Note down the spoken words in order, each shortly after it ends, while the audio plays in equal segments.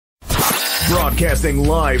Broadcasting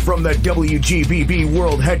live from the WGBB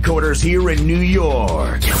World Headquarters here in New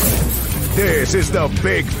York. This is the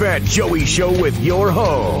Big Fat Joey Show with your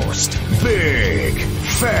host, Big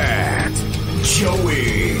Fat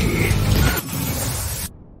Joey.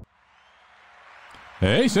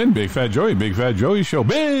 Hey, Sin, Big Fat Joey Show,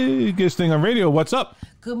 biggest thing on radio. What's up?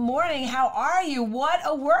 Good morning. How are you? What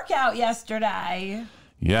a workout yesterday.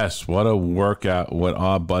 Yes, what a workout with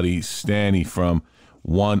our buddy Stanny from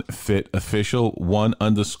One Fit Official,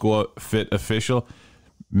 _Fit Official.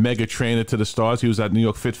 Mega trainer to the stars. He was at New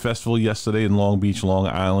York Fit Festival yesterday in Long Beach, Long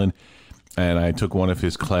Island, and I took one of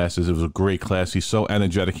his classes. It was a great class. He's so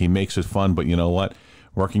energetic. He makes it fun, but you know what?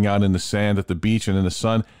 Working out in the sand at the beach and in the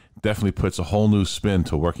sun definitely puts a whole new spin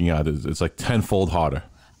to working out. It's like tenfold harder.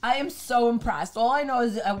 I am so impressed. All I know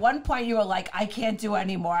is at one point you were like, I can't do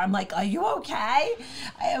anymore. I'm like, are you okay?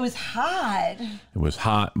 It was hot. It was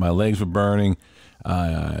hot. My legs were burning.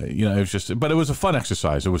 It was just, but it was a fun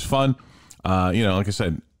exercise. It was fun. Like I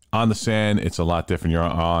said, on the sand, it's a lot different. You're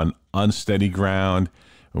on unsteady ground.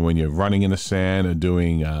 When you're running in the sand or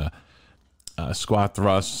doing squat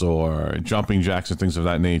thrusts or jumping jacks and things of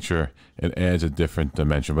that nature, it adds a different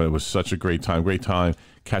dimension. But it was such a great time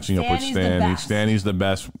catching up with Stanny. Stanny's the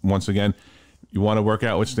best. Once again, you want to work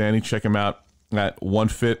out with Stanny, check him out at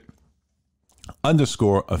OneFit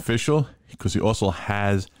 _official, because he also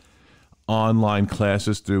has online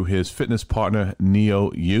classes through his fitness partner,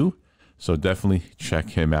 Neo U. So definitely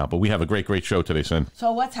check him out. But we have a great show today, Sin.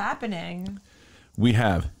 So what's happening? We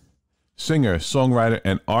have singer, songwriter,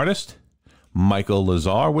 and artist Michael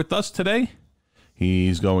Lazar with us today.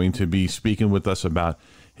 He's going to be speaking with us about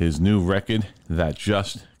his new record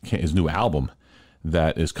his new album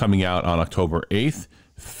that is coming out on October 8th,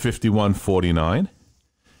 5149.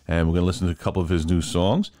 And we're going to listen to a couple of his new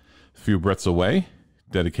songs. A Few Breaths Away,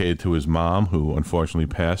 dedicated to his mom, who unfortunately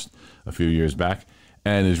passed a few years back,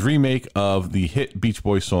 and his remake of the hit Beach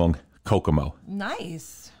Boys song, Kokomo.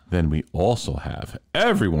 Nice. Then we also have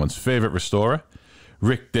everyone's favorite restorer,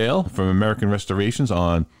 Rick Dale from American Restorations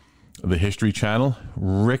on the History Channel.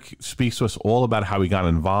 Rick speaks to us all about how he got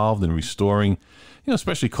involved in restoring,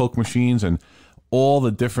 especially Coke machines and all the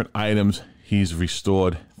different items he's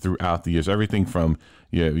restored throughout the years. Everything from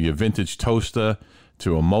your vintage toaster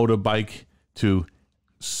to a motorbike to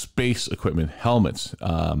space equipment, helmets,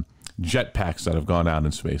 jetpacks that have gone out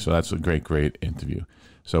in space. So that's a great interview.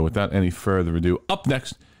 So without any further ado, up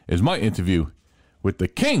next is my interview with the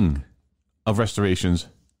king of restorations,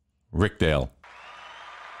 Rick Dale.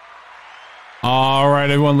 All right,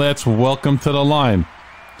 everyone, let's welcome to the line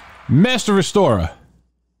Master Restorer,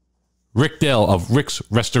 Rick Dale of Rick's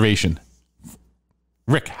Restoration.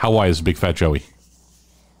 Rick, how are you, Big Fat Joey?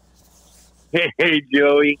 Hey,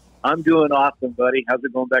 Joey. I'm doing awesome, buddy. How's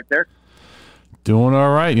it going back there? Doing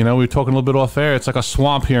all right. We were talking a little bit off air. It's like a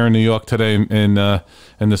swamp here in New York today in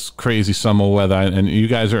this crazy summer weather. And you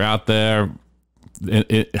guys are out there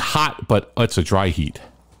hot, but it's a dry heat.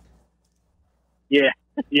 Yeah,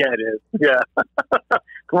 it is. Yeah.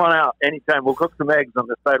 Come on out anytime. We'll cook some eggs on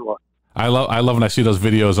the sidewalk. I love when I see those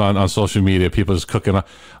videos on social media, people just cooking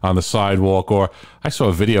on the sidewalk. Or I saw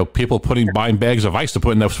a video, people buying bags of ice to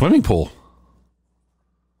put in their swimming pool.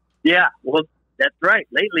 Yeah, well, that's right.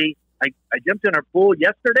 Lately, I jumped in our pool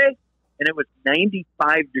yesterday, and it was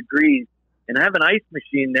 95 degrees, and I have an ice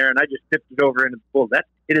machine there, and I just tipped it over into the pool.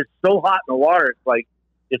 It is so hot in the water, it's like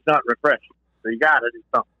it's not refreshing. So you got to do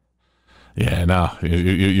something. Yeah, no,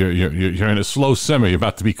 you're in a slow simmer. You're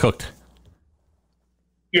about to be cooked.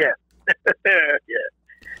 Yeah,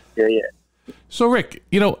 yeah. So, Rick,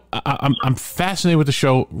 I'm fascinated with the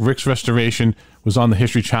show. Rick's Restoration was on the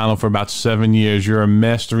History Channel for about 7 years. You're a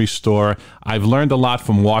master restorer. I've learned a lot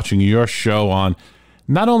from watching your show on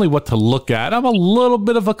not only what to look at. I'm a little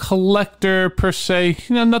bit of a collector per se,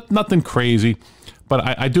 nothing crazy, but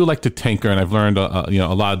I do like to tinker, and I've learned a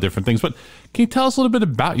lot of different things. But can you tell us a little bit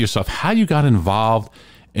about yourself? How you got involved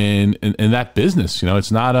in that business?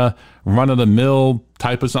 It's not a run-of-the-mill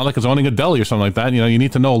type. It's not like it's owning a deli or something like that. You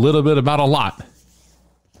need to know a little bit about a lot.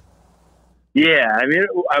 Yeah, I mean,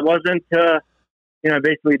 I wasn't, I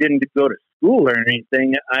basically didn't go to school or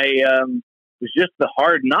anything. I was just the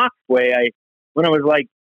hard knocks way. When I was like,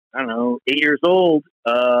 8 years old,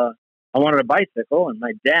 I wanted a bicycle, and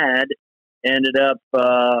my dad ended up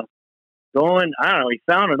going, he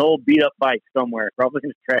found an old beat-up bike somewhere, probably in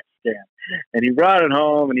a trash can. And he brought it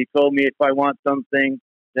home, and he told me if I want something,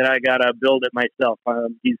 that I got to build it myself.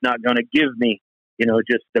 He's not going to give me,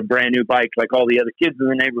 just a brand new bike like all the other kids in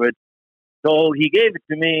the neighborhood. So he gave it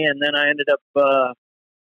to me, and then I ended up,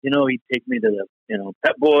 he'd take me to the,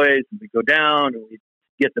 Pep Boys, and we'd go down, and we'd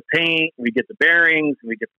get the paint, we'd get the bearings, and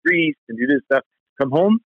we'd get the grease and do this stuff. Come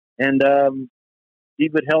home, and he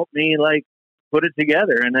would help me like put it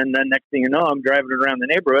together. And then the next thing you know, I'm driving around the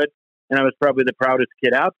neighborhood, and I was probably the proudest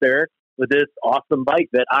kid out there with this awesome bike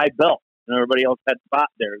that I built, and everybody else had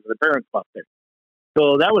bought there. The parents bought there.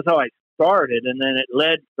 So that was how I started, and then it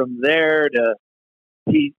led from there to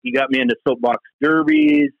he got me into soapbox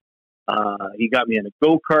derbies. He got me into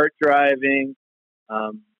go-kart driving.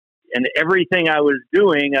 And everything I was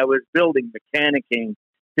doing, I was building, mechanicking,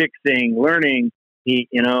 fixing, learning.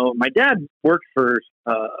 My dad worked for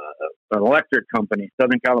an electric company,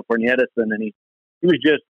 Southern California Edison, and he was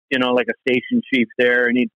just, like a station chief there,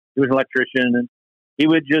 and he was an electrician, and he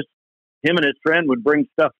would just, him and his friend would bring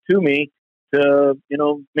stuff to me to,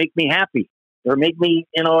 make me happy, or make me,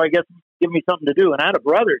 I guess, give me something to do. And I had a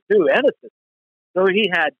brother too, Edison. So he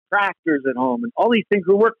had tractors at home and all these things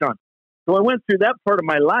we worked on. So I went through that part of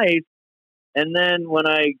my life. And then when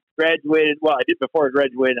I graduated, I did before I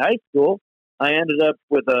graduated high school, I ended up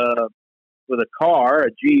with a car,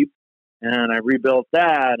 a Jeep, and I rebuilt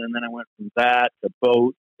that. And then I went from that to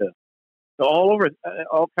boats to all over,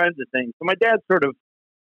 all kinds of things. So my dad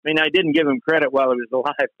I didn't give him credit while he was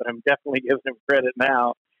alive, but I'm definitely giving him credit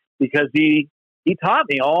now because he taught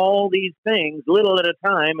me all these things little at a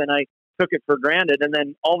time, and I took it for granted. And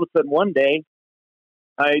then all of a sudden one day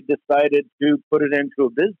I decided to put it into a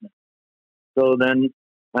business. So then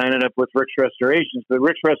I ended up with Rick's Restorations, but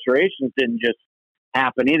Rick's Restorations didn't just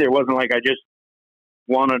happen either. It wasn't like I just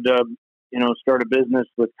wanted to, start a business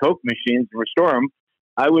with Coke machines and restore them.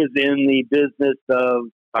 I was in the business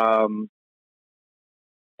of, I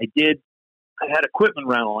had equipment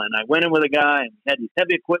rental, and I went in with a guy and had these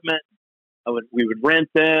heavy equipment. We would rent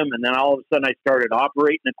them, and then all of a sudden I started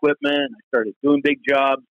operating equipment. I started doing big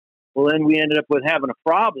jobs. Well, then we ended up with having a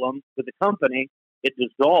problem with the company. It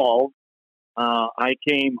dissolved. I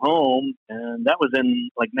came home, and that was in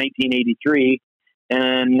like 1983.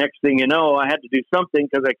 And next thing you know, I had to do something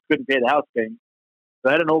because I couldn't pay the house payment. So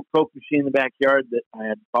I had an old Coke machine in the backyard that I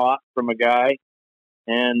had bought from a guy.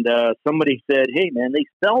 And somebody said, "Hey, man, they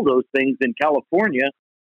sell those things in California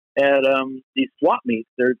at these swap meets.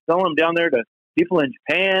 They're selling them down there to people in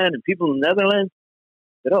Japan and people in the Netherlands."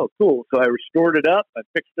 I said, "Oh, cool." So I restored it up. I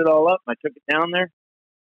fixed it all up. I took it down there.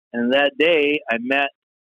 And that day I met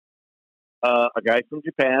a guy from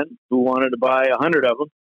Japan who wanted to buy 100 of them.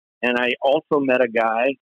 And I also met a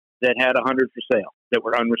guy that had 100 for sale that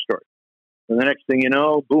were unrestored. And the next thing you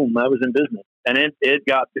know, boom, I was in business. And it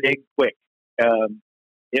got big quick.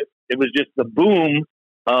 It was just the boom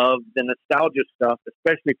of the nostalgia stuff,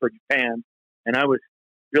 especially for Japan. And I was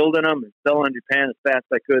building them and selling in Japan as fast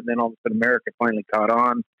as I could. And then all of a sudden America finally caught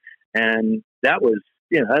on. And that was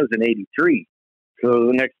in 83. So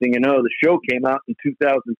the next thing you know, the show came out in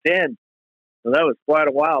 2010. So that was quite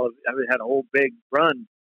a while. I had a whole big run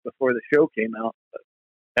before the show came out. But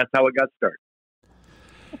that's how it got started.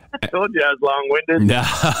 I told you I was long-winded.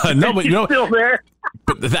 No, but still there.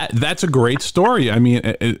 But that's a great story. I mean,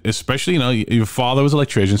 especially, your father was an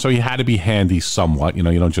electrician, so you had to be handy somewhat. You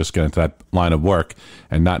don't just get into that line of work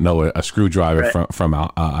and not know a screwdriver from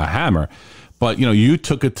a hammer. But, you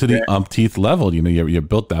took it to the umpteenth level. You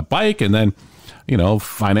built that bike, and then,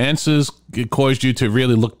 finances caused you to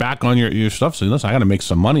really look back on your stuff. So, listen, I got to make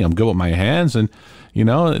some money. I'm good with my hands. And,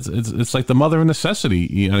 it's like the mother of necessity.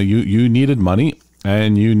 You needed money.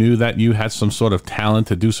 And you knew that you had some sort of talent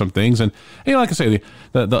to do some things, and like I say,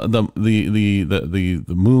 the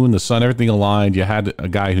moon, the sun, everything aligned. You had a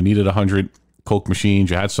guy who needed 100 Coke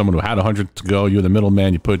machines. You had someone who had 100 to go. You were the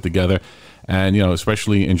middleman. You put it together, and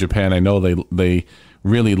especially in Japan, I know they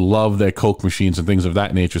really love their Coke machines and things of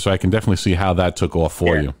that nature. So I can definitely see how that took off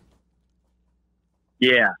for you.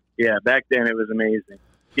 Yeah. Back then it was amazing.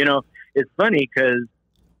 It's funny because.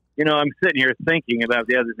 I'm sitting here thinking about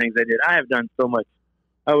the other things I did. I have done so much.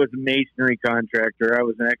 I was a masonry contractor. I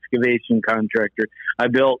was an excavation contractor. I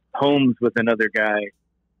built homes with another guy.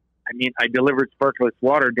 I mean, I delivered sparkless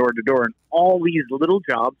water door to door, and all these little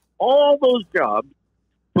jobs, all those jobs,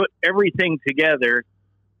 put everything together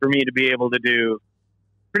for me to be able to do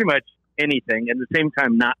pretty much anything, and at the same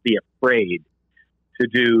time not be afraid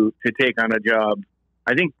to take on a job.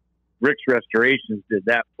 I think Rick's Restorations did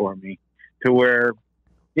that for me, to where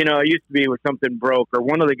it used to be where something broke or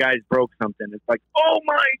one of the guys broke something. It's like, oh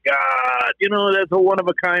my God, that's a one of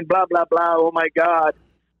a kind, blah, blah, blah. Oh my God.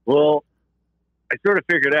 Well, I sort of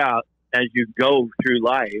figured out as you go through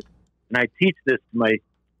life, and I teach this to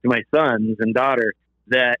my sons and daughter,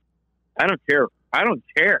 that I don't care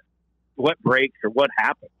what breaks or what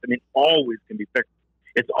happens. I mean, always can be fixed.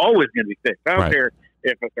 It's always going to be fixed. I don't care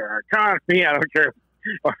if it's our economy. I don't care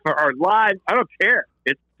if our lives. I don't care.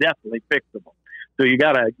 It's definitely fixable. So you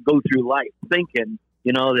got to go through life thinking,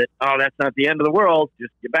 that, oh, that's not the end of the world.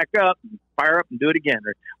 Just get back up and fire up and do it again,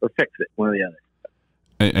 or fix it, one or the other.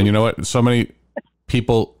 And you know what? So many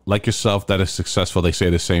people like yourself that are successful, they say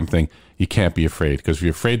the same thing. You can't be afraid, because if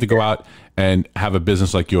you're afraid to go out and have a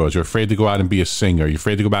business like yours, you're afraid to go out and be a singer, you're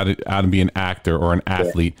afraid to go out and be an actor or an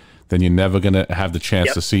athlete, then you're never going to have the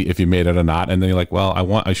chance to see if you made it or not. And then you're like, well,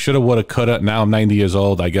 I should have, would have, could have. Now I'm 90 years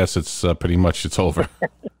old. I guess it's pretty much, it's over.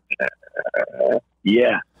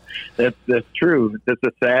 Yeah, that's true. That's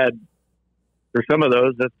a sad, for some of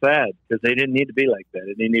those, that's sad, because they didn't need to be like that.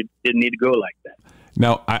 They didn't need to go like that.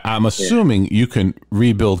 Now, I'm assuming you can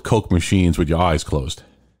rebuild Coke machines with your eyes closed.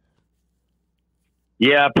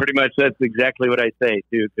 Yeah, pretty much. That's exactly what I say,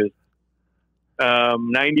 too, because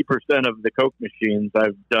 90% of the Coke machines,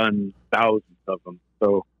 I've done thousands of them.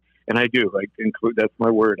 So, and I do. I include, that's my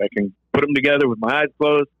word. I can put them together with my eyes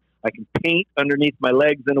closed. I can paint underneath my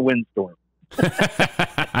legs in a windstorm.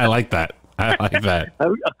 I like that. I like that.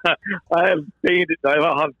 I have painted.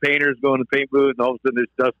 I have painters go in the paint booth, and all of a sudden there's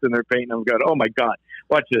dust in their paint. And I'm going, oh my God,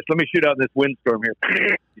 watch this. Let me shoot out in this windstorm here.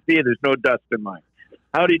 You see, there's no dust in mine.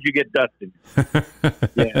 How did you get dust in?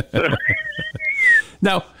 Yeah.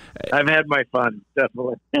 Now, I've had my fun,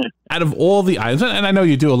 definitely. Out of all the items, and I know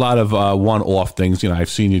you do a lot of one-off things. I've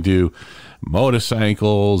seen you do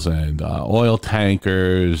motorcycles and oil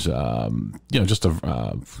tankers. Just there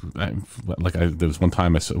was one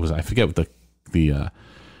time I forget what it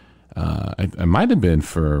might have been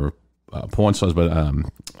for porn stars, but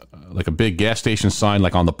like a big gas station sign,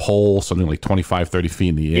 like on the pole, something like 25, 30 feet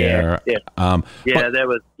in the air. Yeah, that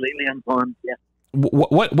was lately on porn. Yeah.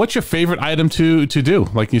 What's your favorite item to do?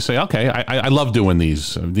 Like you say, okay, I love doing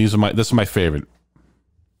these. This is my favorite.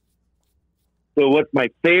 So what's my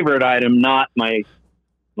favorite item? Not my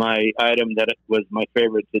item that it was my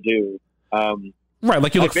favorite to do. Right,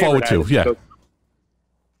 like you look forward to. Yeah. So,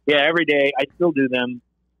 yeah, every day I still do them.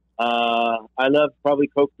 I love probably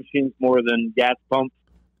Coke machines more than gas pumps,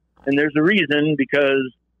 and there's a reason,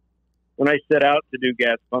 because when I set out to do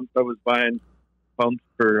gas pumps, I was buying pumps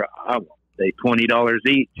for say $20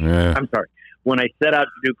 each. Yeah. I'm sorry. When I set out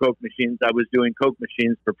to do Coke machines, I was doing Coke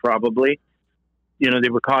machines for probably, they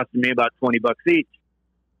were costing me about $20 each.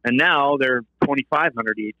 And now they're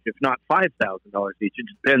 $2,500 each, if not $5,000 each. It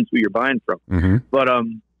depends who you're buying from. Mm-hmm. But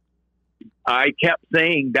I kept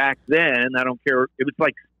saying back then, I don't care. It was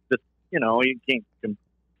like, you can't,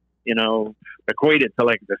 equate it to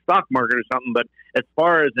like the stock market or something. But as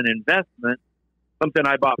far as an investment, something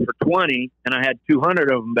I bought for 20 and I had 200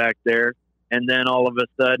 of them back there. And then all of a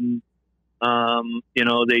sudden,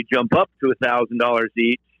 they jump up to $1,000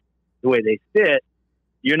 each. The way they sit,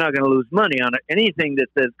 you're not going to lose money on it. Anything that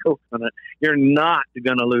says Coke on it, you're not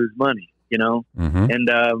going to lose money, Mm-hmm. And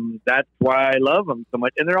that's why I love them so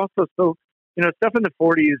much. And they're also so, stuff in the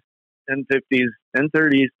 40s and 50s and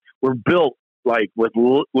 30s were built like with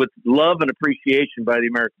love and appreciation by the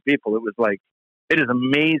American people. It was like, it is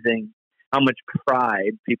amazing how much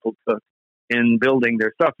pride people took in building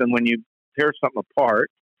their stuff. And when you tear something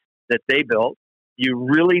apart that they built, you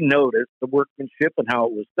really notice the workmanship and how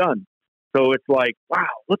it was done. So it's like, wow,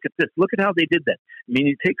 look at this. Look at how they did that. I mean,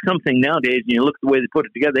 you take something nowadays and you look at the way they put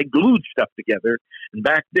it together. They glued stuff together. And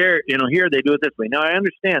back there, here they do it this way. Now, I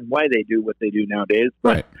understand why they do what they do nowadays.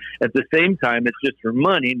 But right. At the same time, it's just for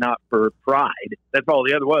money, not for pride. That's all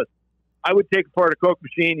the other was. I would take apart a Coke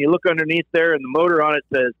machine. You look underneath there, and the motor on it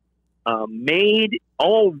says, made,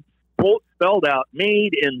 all both spelled out,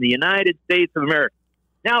 made in the United States of America.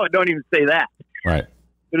 Now it don't even say that. Right.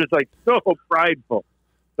 It is like so prideful.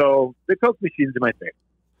 So the Coke machines are my favorite.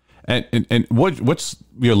 And what's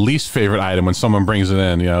your least favorite item when someone brings it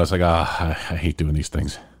in? It's like, I hate doing these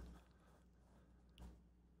things.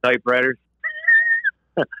 Typewriters.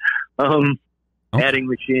 Adding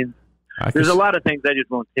machines. There's a lot of things I just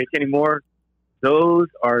won't take anymore. Those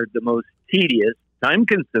are the most tedious,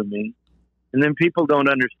 time-consuming, and then people don't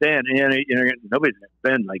understand. Nobody's going to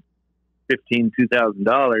spend like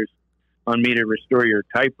 $2,000 on me to restore your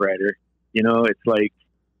typewriter. It's like,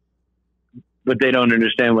 but they don't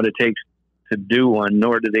understand what it takes to do one,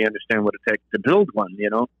 nor do they understand what it takes to build one.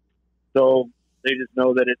 So they just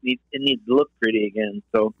know that it needs to look pretty again.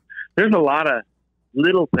 So there's a lot of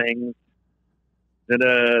little things that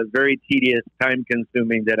are very tedious,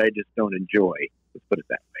 time-consuming that I just don't enjoy. Let's put it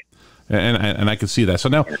that way. And I can see that. So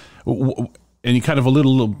now, and you kind of a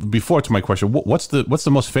little before to my question, what's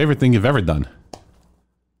the most favorite thing you've ever done?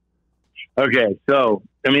 Okay, so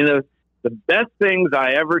the best things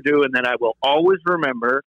I ever do and that I will always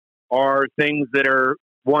remember are things that are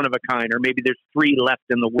one of a kind, or maybe there's 3 left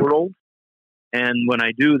in the world. And when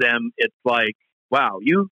I do them, it's like wow,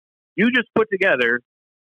 you just put together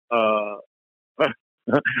a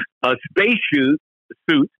space suit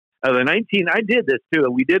of the 19. I did this too.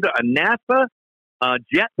 We did a NASA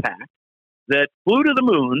jetpack that flew to the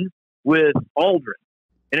moon with Aldrin,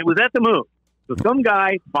 and it was at the moon. So some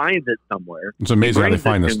guy finds it somewhere. It's amazing how they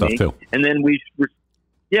find this stuff too. And then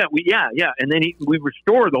and then we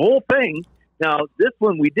restore the whole thing. Now this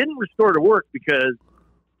one we didn't restore to work because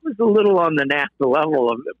it was a little on the NASA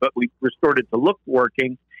level of it, but we restored it to look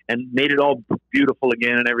working and made it all beautiful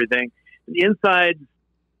again and everything. The inside,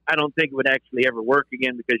 I don't think it would actually ever work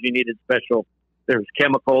again because you needed special. There's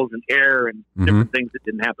chemicals and air and different things that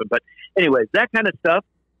didn't happen. But anyways, that kind of stuff.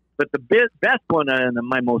 But the best one and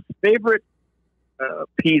my most favorite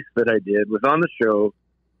piece that I did was on the show,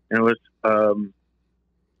 and it was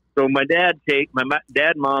so my dad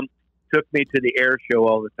and mom took me to the air show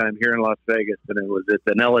all the time here in Las Vegas, and it was at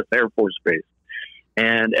the Nellis Air Force Base.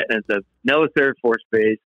 And at the Nellis Air Force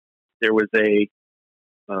Base, there was a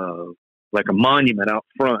like a monument out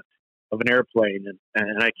front of an airplane,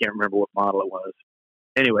 and I can't remember what model it was.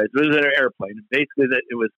 Anyways, it was an airplane. Basically, that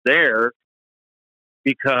it was there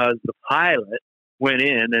because the pilot went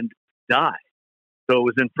in and died. So it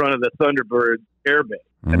was in front of the Thunderbird Air Base.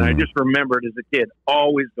 And I just remembered as a kid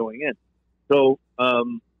always going in. So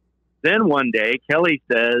then one day, Kelly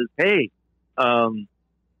says, hey, the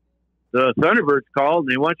Thunderbirds called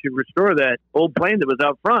and they want you to restore that old plane that was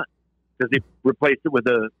out front because they replaced it with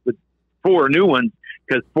 4 new ones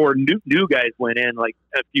because 4 new guys went in like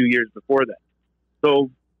a few years before that. So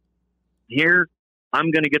here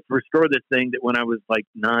I'm going to get to restore this thing that when I was like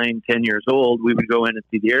 9, 10 years old, we would go in and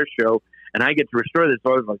see the air show, and I get to restore this.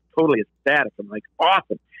 So I was like totally ecstatic. I'm like,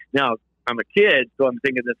 awesome. Now I'm a kid, so I'm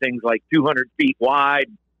thinking the thing's like 200 feet wide.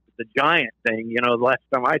 It's a giant thing, you know, the last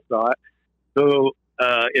time I saw it. So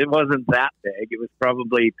it wasn't that big. It was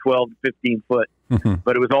probably 12 to 15 foot,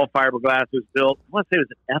 but it was all fiberglass. It was built, I want to say it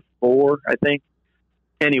was an F4, I think.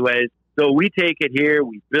 Anyways, so we take it here,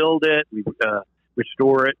 we build it, we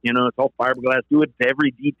restore it. You know, it's all fiberglass. Do it to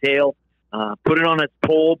every detail. Put it on its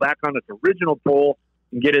pole, back on its original pole,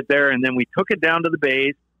 and get it there. And then we took it down to the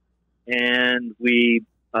base, and we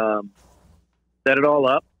set it all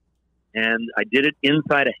up. And I did it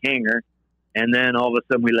inside a hangar. And then all of a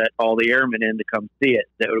sudden, we let all the airmen in to come see it.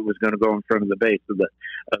 That it was going to go in front of the base of the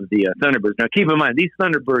Thunderbirds. Now, keep in mind, these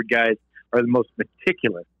Thunderbird guys are the most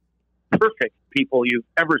meticulous, perfect people you've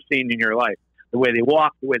ever seen in your life. The way they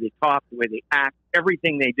walk, the way they talk, the way they act,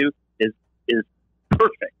 everything they do is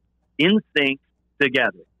perfect, in sync,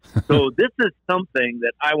 together. So this is something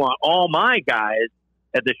that I want all my guys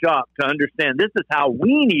at the shop to understand. This is how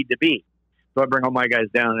we need to be. So I bring all my guys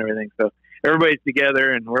down and everything. So everybody's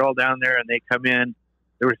together, and we're all down there, and they come in.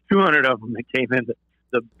 There was 200 of them that came in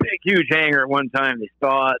the big, huge hangar at one time. They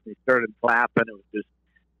saw it. They started clapping. It was just,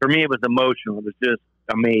 for me, it was emotional. It was just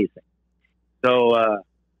amazing. So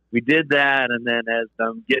we did that, and then as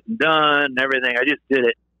I'm getting done and everything, I just did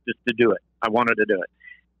it just to do it. I wanted to do it.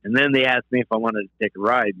 And then they asked me if I wanted to take a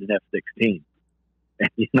ride in an F-16. And,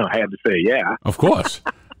 you know, I had to say, yeah. Of course.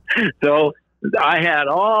 So I had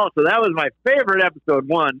so that was my favorite episode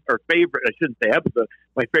one, or favorite, I shouldn't say episode,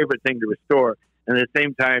 my favorite thing to restore. And at the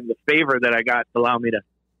same time, the favor that I got to allow me to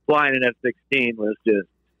fly in an F-16 was just,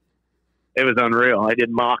 it was unreal. I did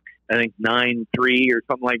Mach, I think 9.3 or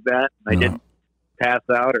something like that. I didn't pass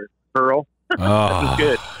out or hurl. Oh,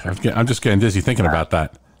 good. I'm just getting dizzy thinking about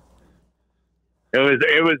that. It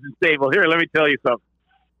was unstable. Here, let me tell you something.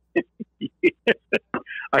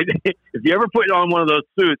 If you ever put on one of those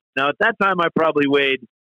suits, now at that time I probably weighed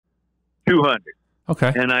 200.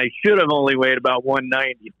 Okay. And I should have only weighed about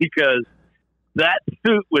 190 because that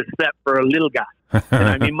suit was set for a little guy. And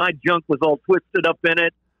I mean, my junk was all twisted up in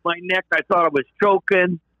it. My neck, I thought I was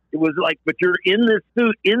choking. It was like, but you're in this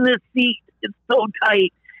suit, in this seat. It's so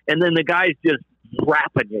tight. And then the guy's just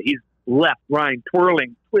wrapping you. He's left, right,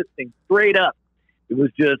 twirling, twisting, straight up. It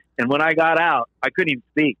was just, and when I got out, I couldn't even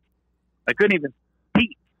speak. I couldn't even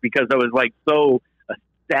speak because I was like so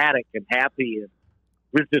ecstatic and happy. And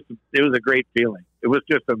it was a great feeling. It was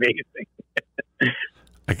just amazing.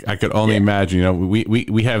 I could only imagine. You know,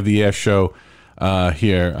 we have the air show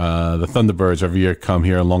here. The Thunderbirds every year come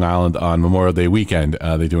here in Long Island on Memorial Day weekend.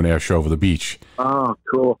 They do an air show over the beach. Oh,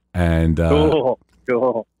 cool! And cool.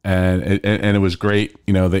 And it was great.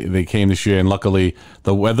 You know, they came this year, and luckily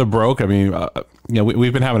the weather broke. I mean, you know,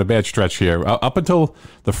 we've been having a bad stretch here. Up until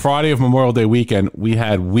the Friday of Memorial Day weekend, we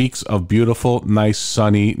had weeks of beautiful, nice,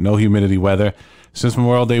 sunny, no humidity weather. Since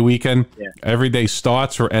Memorial Day weekend, every day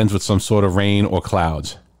starts or ends with some sort of rain or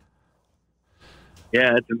clouds.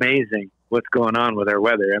 Yeah, it's amazing what's going on with our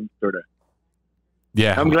weather. I'm sort of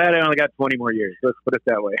Yeah. I'm glad I only got 20 more years. Let's put it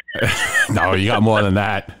that way. No, you got more than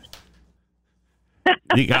that.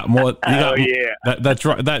 You got more. You got, yeah.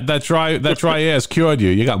 That dry ass cured you.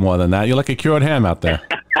 You got more than that. You're like a cured ham out there.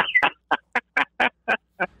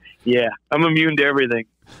 Yeah, I'm immune to everything.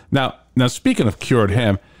 Now, speaking of cured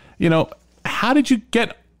ham, how did you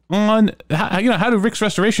get on? How did Rick's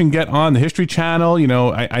Restoration get on the History Channel?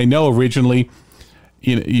 I know originally,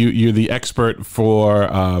 you're the expert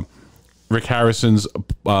for Rick Harrison's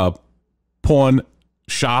pawn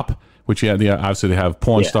shop, which obviously they have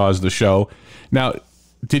Pawn Stars, the show. Now,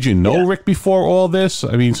 did you know Rick before all this?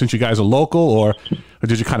 I mean, since you guys are local, or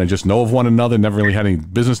did you kind of just know of one another, never really had any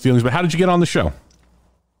business dealings? But how did you get on the show?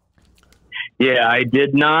 Yeah, I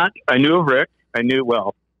did not. I knew of Rick.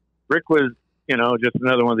 Rick was, just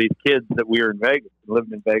another one of these kids that we were in Vegas,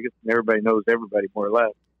 living in Vegas, and everybody knows everybody more or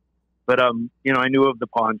less. But, I knew of the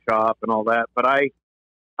pawn shop and all that. But I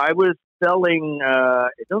was selling, I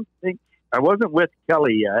wasn't with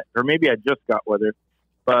Kelly yet, or maybe I just got with her.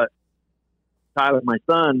 But Tyler, my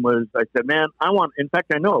son, I said, man, I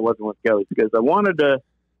know it wasn't with Kelly because I wanted to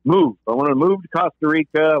move. I wanted to move to Costa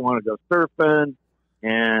Rica. I wanted to go surfing.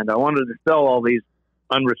 And I wanted to sell all these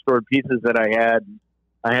unrestored pieces that I had.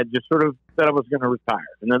 I had just sort of said I was going to retire.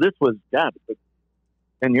 And now this was,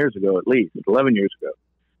 10 years ago at least, 11 years ago.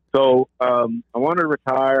 So I wanted to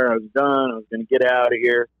retire. I was done. I was going to get out of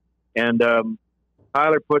here. And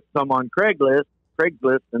Tyler put some on Craigslist.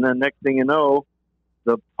 And then next thing you know,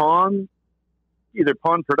 the either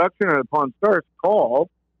Pawn Production or the Pawn Stars called.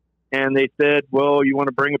 And they said, well, you want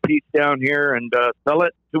to bring a piece down here and sell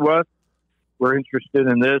it to us? We're interested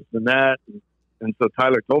in this and that. And so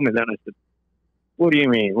Tyler told me that. And I said, what do you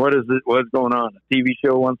mean? What is it? What's going on? A TV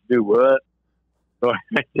show wants to do what? So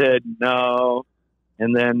I said, no.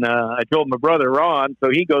 And then I told my brother, Ron,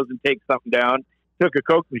 so he goes and takes something down, took a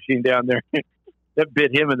Coke machine down there. That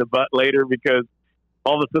bit him in the butt later because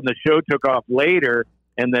all of a sudden the show took off later.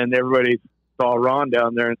 And then everybody saw Ron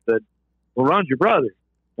down there and said, well, Ron's your brother.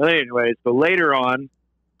 Well, anyway, so later on,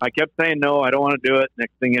 I kept saying, no, I don't want to do it.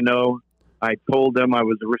 Next thing you know, I told them I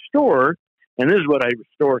was a restorer, and this is what I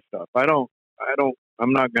restore stuff. I'm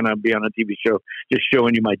not going to be on a TV show just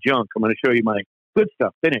showing you my junk. I'm going to show you my good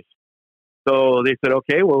stuff, finished. So they said,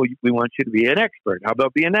 okay, well, we want you to be an expert. How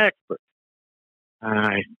about being an expert?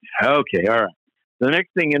 Okay, all right. The next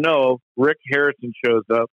thing you know, Rick Harrison shows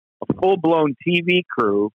up, a full-blown TV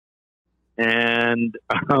crew, and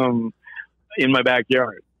in my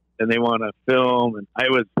backyard. And they want to film, and I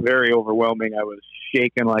was very overwhelming. I was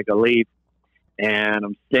shaking like a leaf. And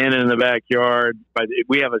I'm standing in the backyard.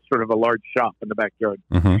 We have a sort of a large shop in the backyard.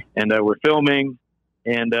 Mm-hmm. And we're filming.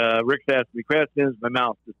 And Rick's asking me questions. My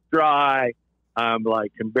mouth is dry. I'm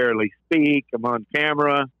like, can barely speak. I'm on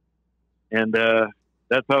camera. And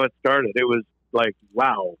that's how it started. It was like,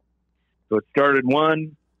 wow. So it started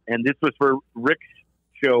one. And this was for Rick's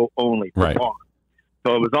show only. Right. Pawn.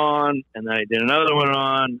 So it was on. And then I did another one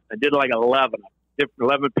on. I did like 11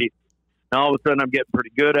 pieces. Now all of a sudden I'm getting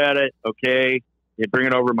pretty good at it. Okay. They bring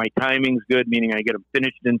it over. My timing's good, meaning I get them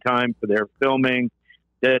finished in time for their filming.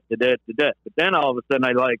 But then all of a sudden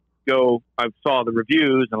I saw the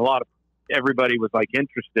reviews and everybody was like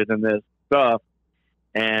interested in this stuff.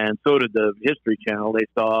 And so did the History Channel. They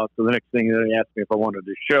saw. So the next thing they asked me if I wanted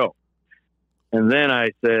to show. And then I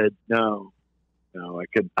said, no, I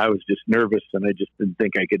could. I was just nervous and I just didn't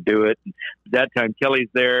think I could do it. And at that time Kelly's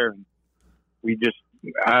there and we just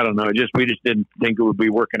didn't think it would be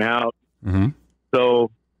working out. Mm-hmm.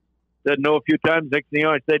 So said no a few times. Next thing you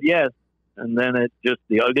know, I said yes. And then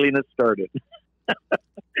the ugliness started.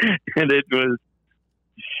 And it was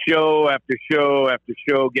show after show after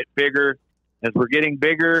show get bigger. As we're getting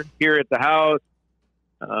bigger here at the house,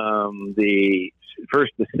 the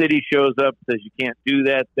city shows up, says you can't do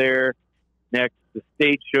that there. Next, the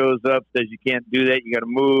state shows up, says you can't do that. You got to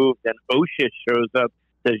move. Then OSHA shows up,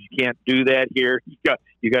 says you can't do that here. You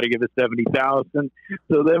got to give us $70,000.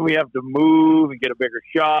 So then we have to move and get a bigger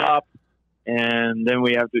shop, and then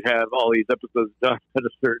we have to have all these episodes done at a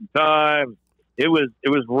certain time. It was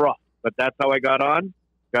rough, but that's how I got on.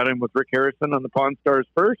 Got in with Rick Harrison on the Pawn Stars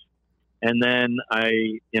first, and then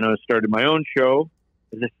I started my own show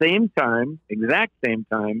at the exact same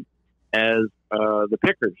time as the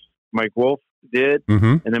Pickers. Mike Wolf did,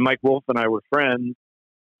 and then Mike Wolf and I were friends.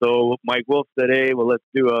 So Mike Wolf said, hey, well, let's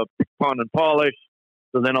do a pawn and polish.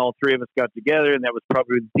 So then all three of us got together, and that was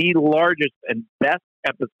probably the largest and best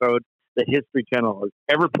episode the History Channel has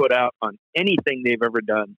ever put out on anything they've ever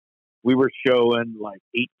done. We were showing like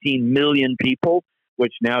 18 million people,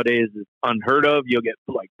 which nowadays is unheard of. You'll get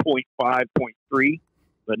like 0.5, 0.3.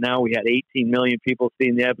 but now we had 18 million people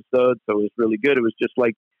seeing the episode, so it was really good. It was just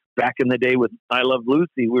like back in the day with I Love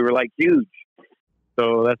Lucy. We were like huge.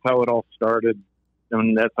 So that's how it all started,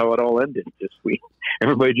 and that's how it all ended.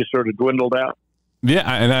 Everybody just sort of dwindled out. Yeah,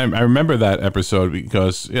 and I remember that episode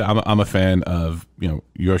because I'm a fan of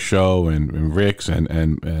your show and Rick's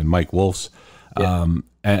and Mike Wolf's, and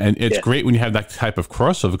it's great when you have that type of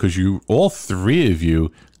crossover because all three of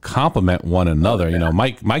you complement one another.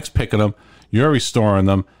 Mike's picking them, you're restoring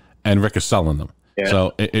them, and Rick is selling them. Yeah.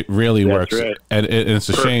 So it really works, right. And it's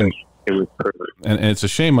a shame. It was perfect, and it's a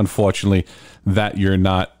shame, unfortunately, that you're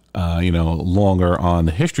not longer on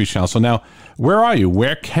the History Channel. So now, where are you?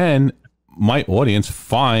 Where can my audience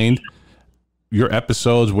find your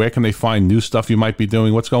episodes? Where can they find new stuff you might be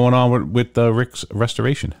doing? What's going on with Rick's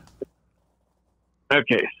Restoration?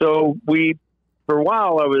 Okay, so for a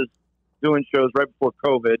while I was doing shows right before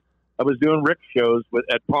COVID. I was doing Rick's shows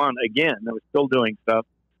at Pawn again. I was still doing stuff,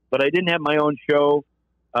 but I didn't have my own show.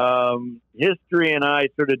 History and I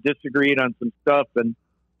sort of disagreed on some stuff, and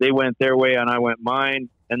they went their way and I went mine.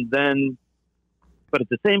 And then, but at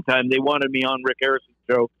the same time, they wanted me on Rick Harrison's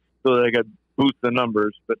show so that I could boost the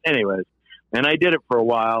numbers. But anyways, and I did it for a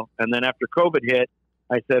while. And then after COVID hit,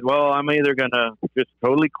 I said, well, I'm either going to just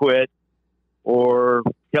totally quit, or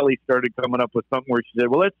Kelly started coming up with something where she said,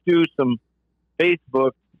 well, let's do some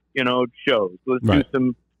Facebook, shows. Let's do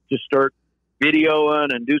some, just start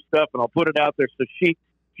videoing and do stuff, and I'll put it out there. So she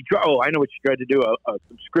I know what she tried to do, a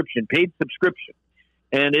subscription, paid subscription.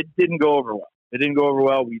 And it didn't go over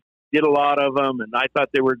well. We did a lot of them, and I thought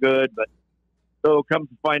they were good, but so come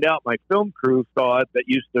to find out, my film crew saw it that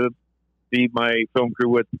used to be my film crew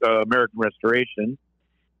with American Restoration,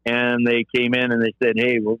 and they came in and they said,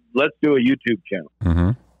 hey, well, let's do a YouTube channel.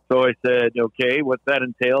 Mm-hmm. So I said, okay, what's that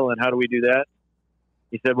entail, and how do we do that?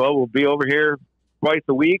 He said, well, we'll be over here twice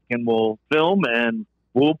a week, and we'll film, and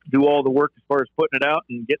we'll do all the work as far as putting it out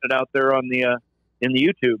and getting it out there on the in the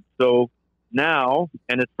YouTube. So now,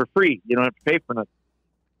 and it's for free. You don't have to pay for nothing.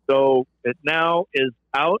 So it now is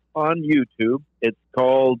out on YouTube. It's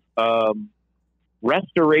called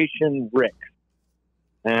Restoration Rick.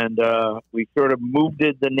 And we sort of moved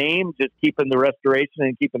the name, just keeping the restoration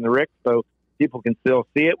and keeping the Rick so people can still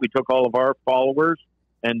see it. We took all of our followers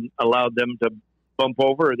and allowed them to bump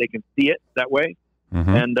over, or they can see it that way.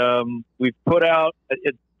 Mm-hmm. And we've put out,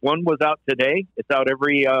 one was out today. It's out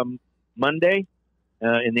every Monday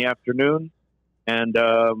in the afternoon. And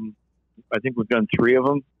I think we've done 3 of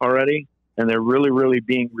them already. And they're really, really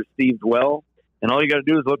being received well. And all you got to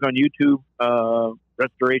do is look on YouTube,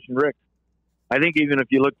 Restoration Rick. I think even if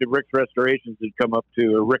you looked at Rick's Restorations, it'd come up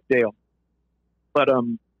to Rick Dale. But I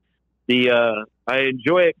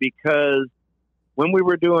enjoy it because when we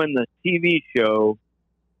were doing the TV show,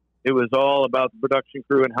 it was all about the production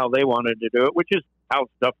crew and how they wanted to do it, which is how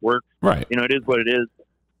stuff works. Right. It is what it is.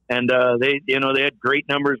 And they had great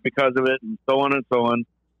numbers because of it, and so on and so on.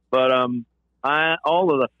 But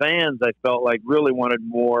all of the fans, I felt like, really wanted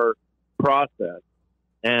more process,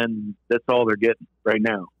 and that's all they're getting right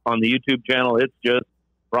now on the YouTube channel. It's just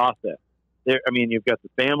process. You've got the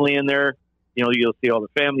family in there. You'll see all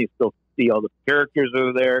the family. You still see all the characters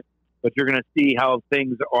over there, but you're going to see how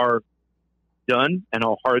things are done and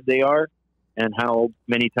how hard they are, and how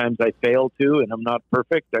many times I fail to, and I'm not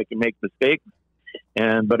perfect. I can make mistakes,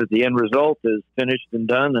 but at the end result is finished and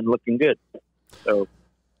done and looking good. So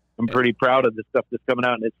I'm pretty proud of the stuff that's coming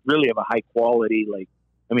out, and it's really of a high quality.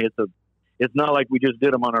 It's not like we just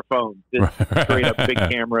did them on our phones. It's straight up big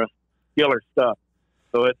camera, killer stuff.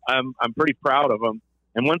 So I'm pretty proud of them.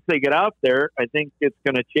 And once they get out there, I think it's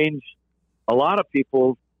going to change a lot of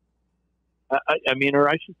people's, or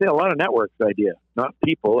I should say a lot of networks' idea, not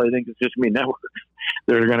people. I think it's just going to be networks.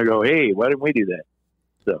 They're going to go, hey, why didn't we do that?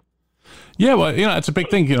 So. Yeah, well, it's a big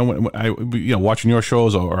thing. When I watching your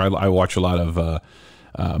shows, or I watch a lot of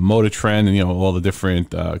Motor Trend and all the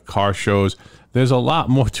different car shows. There's a lot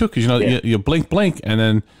more too, because you blink, and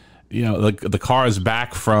then the car is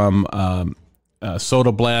back from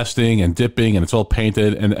soda blasting and dipping, and it's all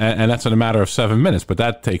painted, and that's in a matter of 7 minutes. But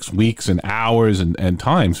that takes weeks and hours and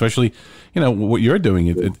time, especially what you're doing.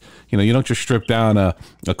 You don't just strip down a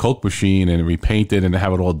Coke machine and repaint it and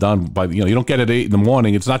have it all done. But you don't get it at 8 in the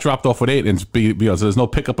morning. It's not dropped off at 8, and so there's no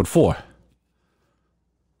pickup at 4.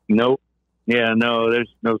 Nope. Yeah, no, there's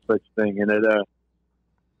no such thing. And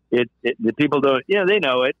the people don't, they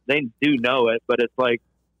know it. They do know it, but it's like,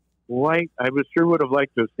 why? I would have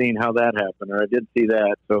liked to have seen how that happened, or I did see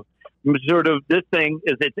that. So sort of this thing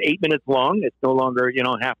is, it's 8 minutes long. It's no longer,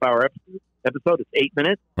 a half-hour episode. It's 8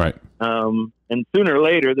 minutes. Right. And sooner or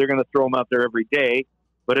later, they're going to throw them out there every day.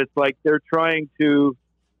 But it's like they're trying to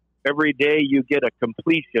every day you get a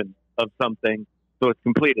completion of something, so it's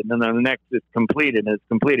completed. And then on the next, it's completed and it's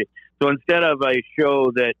completed. So instead of a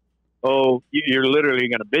show that, you're literally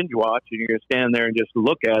going to binge watch and you're going to stand there and just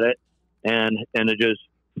look at it, and it just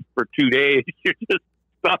for 2 days you're just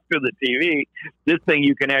stuck to the TV. This thing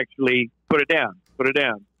you can actually put it down.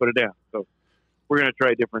 So we're going to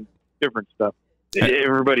try different stuff.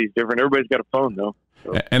 Everybody's different. Everybody's got a phone though.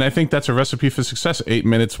 So. And I think that's a recipe for success. 8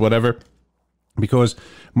 minutes, whatever, because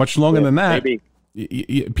much longer than that. Maybe.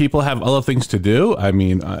 People have other things to do. I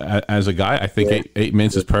mean, as a guy, I think eight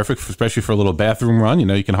minutes is perfect, especially for a little bathroom run. You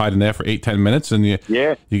know, you can hide in there for 8-10 minutes, and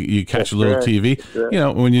you catch a little TV. You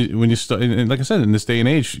know, when you start, and like I said, in this day and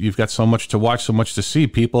age, you've got so much to watch, so much to see.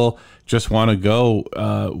 People just want to go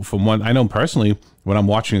from one. I know personally, when I'm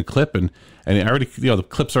watching a clip and I already, the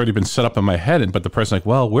clip's already been set up in my head, but the person's like,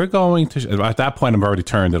 well, we're going to, at that point, I've already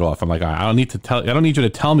turned it off. I'm like, I don't need you to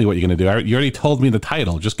tell me what you're going to do. You already told me the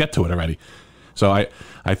title. Just get to it already. So I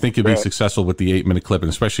think you'll be successful with the 8-minute clip, and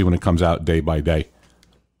especially when it comes out day by day.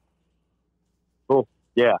 Cool.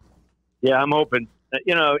 Yeah. I'm open.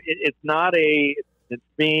 You know, it's not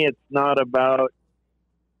about.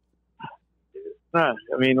 I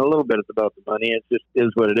mean, a little bit it's about the money. It just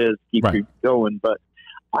is what it is. Keep you going. But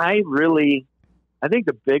I think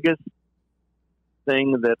the biggest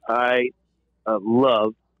thing that I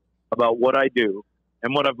love about what I do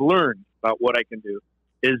and what I've learned about what I can do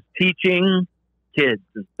is teaching kids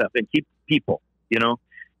and stuff, and keep people,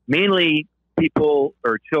 mainly people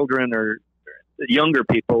or children or younger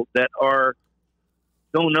people that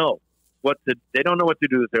don't know what to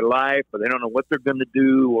do with their life, or they don't know what they're going to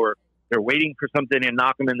do, or they're waiting for something and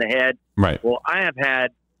knock them in the head. Right. Well,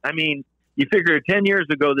 you figure 10 years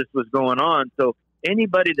ago this was going on. So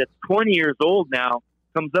anybody that's 20 years old now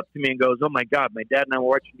comes up to me and goes, oh my God, my dad and I were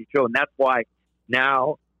watching your show, and that's why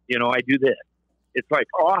now, I do this. It's like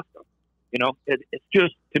awesome. It's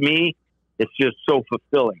just, to me, it's just so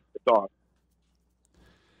fulfilling. It's awesome.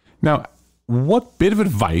 Now, what bit of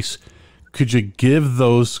advice could you give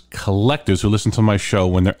those collectors who listen to my show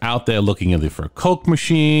when they're out there looking either for a Coke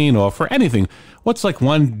machine or for anything? What's like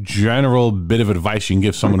one general bit of advice you can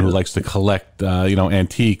give someone who likes to collect,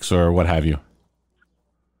 antiques or what have you?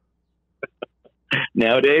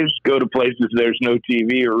 Nowadays, go to places there's no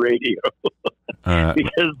TV or radio.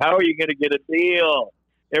 Because how are you going to get a deal?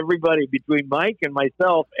 Everybody, between Mike and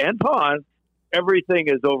myself and Pons, everything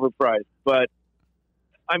is overpriced. But,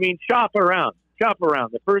 I mean, shop around.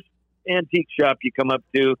 The first antique shop you come up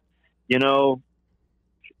to, you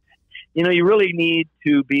really need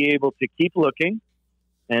to be able to keep looking.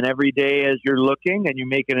 And every day as you're looking and you're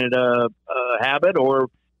making it a habit, or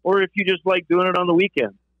if you just like doing it on the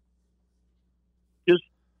weekend, just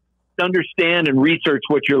understand and research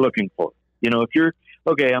what you're looking for. If you're,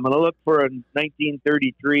 okay, I'm going to look for a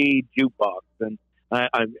 1933 jukebox, and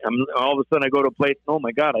I'm all of a sudden I go to a place, oh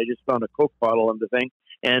my God, I just found a Coke bottle on the thing.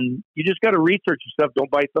 And you just got to research yourself. Don't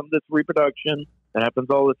buy something that's reproduction. That happens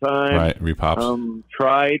all the time. Right, repops.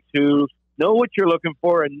 Try to know what you're looking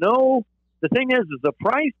for, and know the thing is the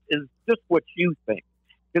price is just what you think.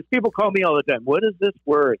 Because people call me all the time, what is this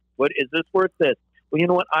worth? What is this worth this? Well, you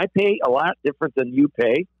know what? I pay a lot different than you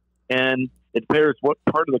pay, and it depends what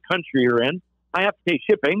part of the country you're in. I have to pay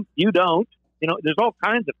shipping. You don't. There's all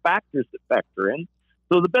kinds of factors that factor in.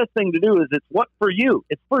 So the best thing to do is it's what for you.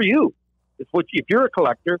 It's for you. It's what if you're a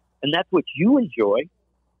collector and that's what you enjoy,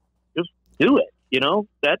 just do it.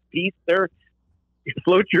 That piece there, you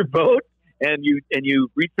float your boat and you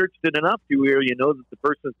researched it enough to where you know that the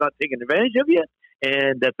person's not taking advantage of you,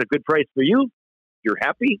 and that's a good price for you. You're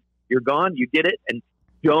happy. You're gone. You did it, and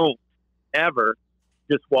don't ever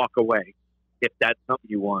just walk away if that's something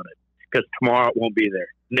you wanted, because tomorrow it won't be there.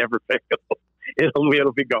 Never fail.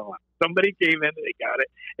 It'll be gone. Somebody came in and they got it,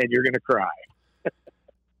 and you're going to cry.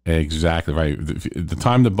 Exactly right. The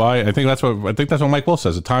time to buy. I think that's what Mike Wolf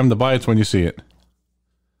says. The time to buy it's when you see it.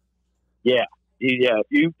 Yeah. If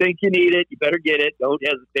you think you need it, you better get it. Don't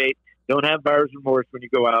hesitate. Don't have buyer's remorse when you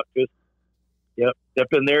go out. Just step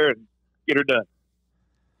in there and get her done.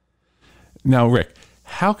 Now, Rick,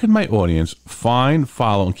 how can my audience find,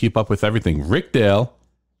 follow, and keep up with everything Rick Dale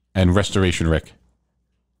and Restoration Rick?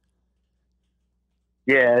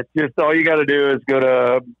 Yeah, it's just all you got to do is go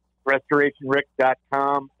to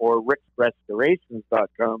restorationrick.com or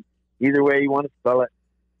ricksrestorations.com. Either way you want to spell it.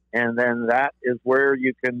 And then that is where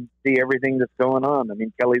you can see everything that's going on. I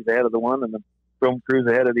mean, Kelly's ahead of the one and the film crew's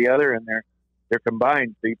ahead of the other, and they're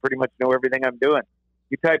combined. So you pretty much know everything I'm doing.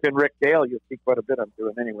 You type in Rick Dale, you'll see quite a bit I'm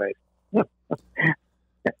doing anyways.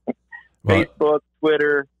 Facebook,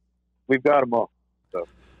 Twitter, we've got them all. So.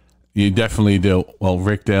 You definitely do. Well,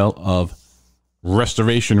 Rick Dale of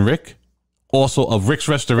Restoration Rick, also of Rick's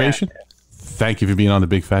Restoration. Yeah. Thank you for being on the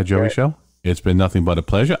Big Fat Joey Show. It's been nothing but a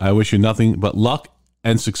pleasure. I wish you nothing but luck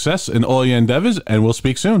and success in all your endeavors, and we'll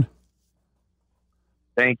speak soon.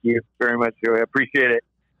 Thank you very much, Joey. I appreciate it.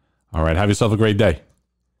 All right. Have yourself a great day.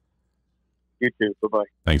 You too. Bye-bye.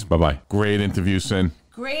 Thanks. Bye-bye. Great interview, Sin.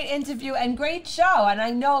 Great interview and great show. And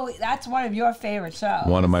I know that's one of your favorite shows.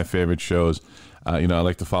 One of my favorite shows. I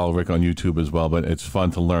like to follow Rick on YouTube as well, but it's fun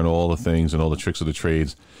to learn all the things and all the tricks of the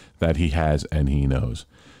trades that he has and he knows.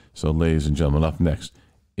 So, ladies and gentlemen, up next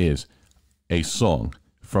is a song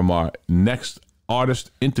from our next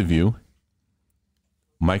artist interview,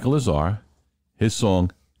 Michael Lazar, his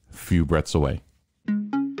song, Few Breaths Away.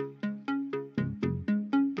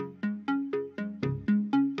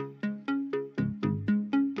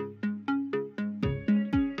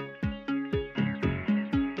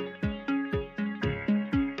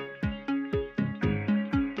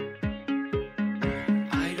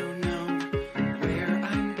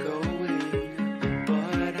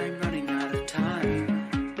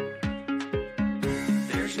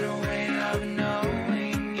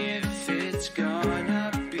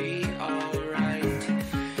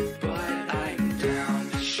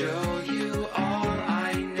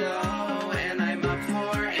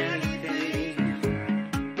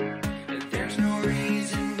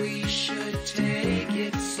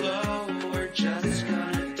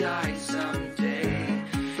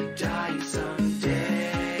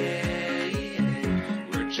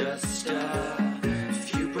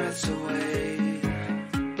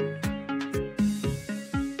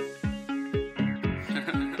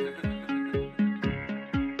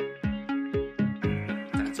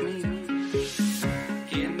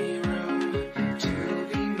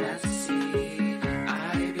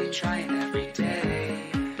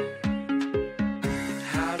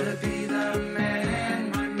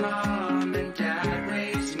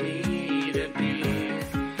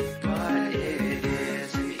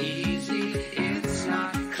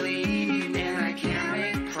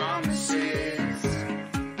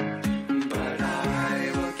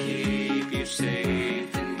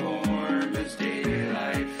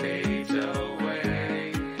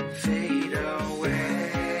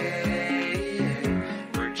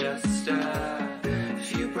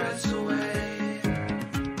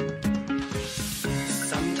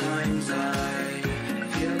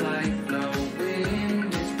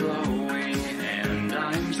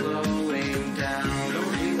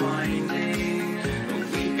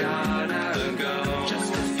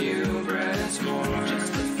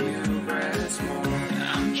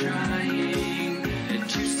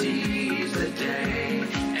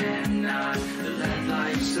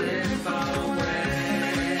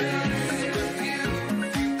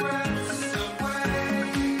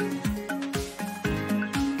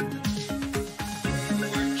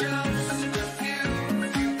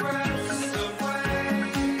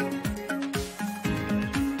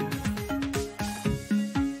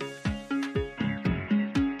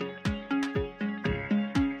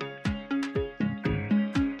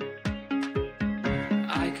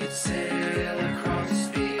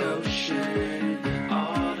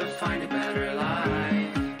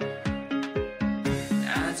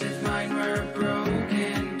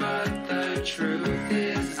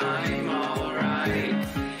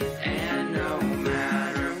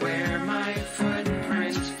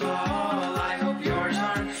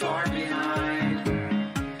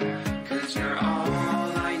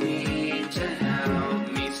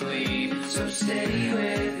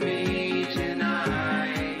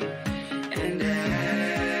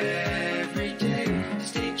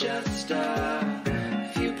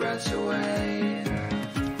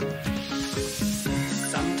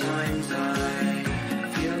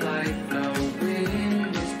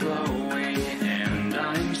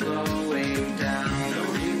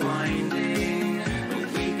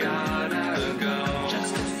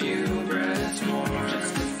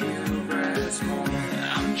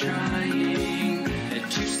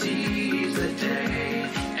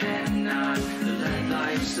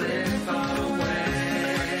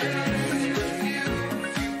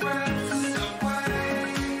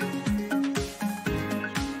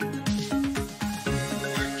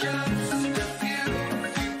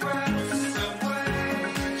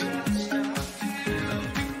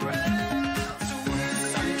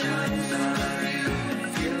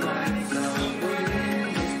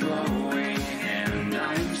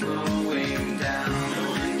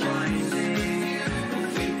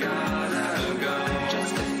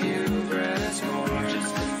 Just a few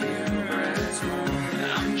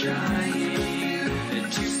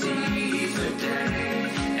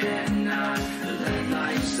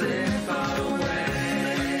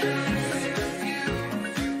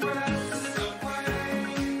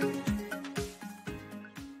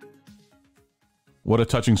What a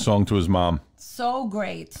touching song to his mom. So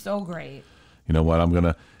great. So great. You know what? I'm going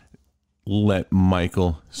to let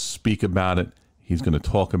Michael speak about it. He's going to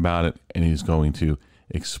talk about it, and he's going to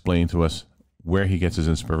explain to us where he gets his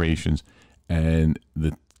inspirations and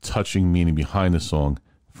the touching meaning behind the song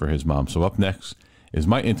for his mom. So up next is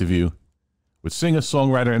my interview with singer,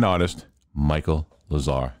 songwriter, and artist Michael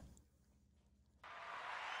Lazar.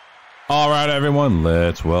 All right, everyone,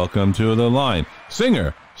 let's welcome to the line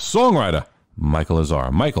singer, songwriter, Michael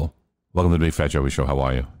Lazar. Michael, welcome to the Big Fat Joey Show. How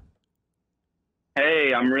are you?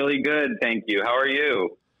 Hey, I'm really good, thank you. How are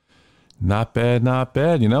you? Not bad, not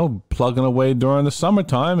bad. You know, plugging away during the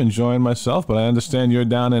summertime, enjoying myself, but I understand you're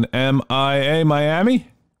down in MIA, Miami?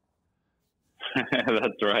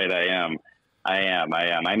 That's right, I am.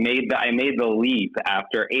 I made the leap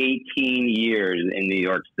after 18 years in New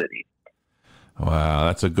York City. Wow,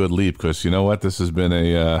 that's a good leap, because you know what? This has been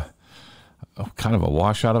a kind of a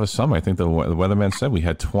washout of a summer. I think the weatherman said we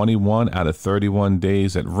had 21 out of 31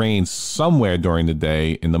 days that rained somewhere during the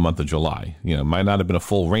day in the month of July. You know, it might not have been a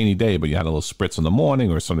full rainy day, but you had a little spritz in the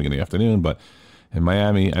morning or something in the afternoon. But in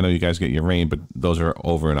Miami, I know you guys get your rain, but those are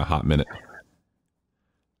over in a hot minute.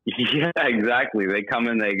 Yeah, exactly. They come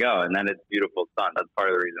and they go, and then it's beautiful sun. That's part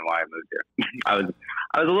of the reason why I moved here. I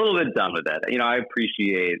was a little bit done with it. You know, I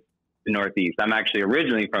appreciate the Northeast. I'm actually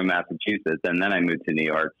originally from Massachusetts, and then I moved to New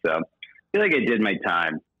York, so I feel like I did my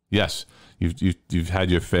time. Yes, you've had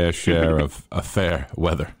your fair share of fair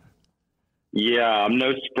weather. Yeah, I'm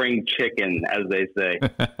no spring chicken, as they say.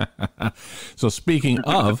 So speaking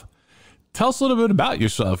of, tell us a little bit about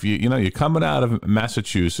yourself. You know, you're coming out of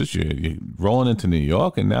Massachusetts, you're rolling into New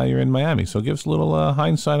York, and now you're in Miami. So give us a little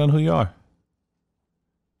hindsight on who you are.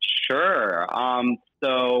 Sure.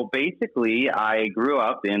 So basically, I grew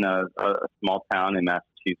up in a small town in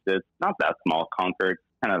Massachusetts. Not that small, Concord,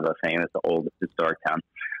 kind of a famous old historic town.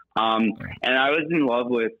 And I was in love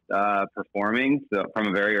with performing from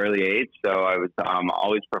a very early age. So I was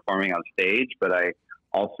always performing on stage, but I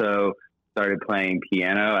also started playing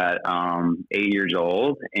piano at 8 years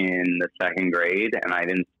old in the second grade, and I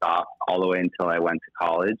didn't stop all the way until I went to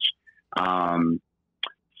college.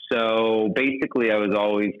 So basically, I was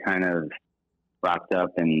always kind of wrapped up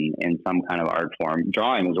in some kind of art form,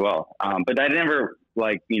 drawing as well. But I never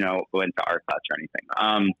went to art class or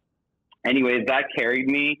anything. Anyways, that carried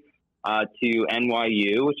me to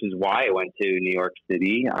NYU, which is why I went to New York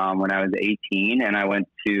City when I was 18, and I went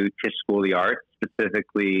to Tisch School of the Arts,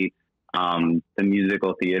 specifically the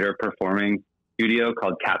musical theater performing studio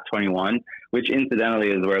called Cat 21, which incidentally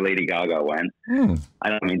is where Lady Gaga went. I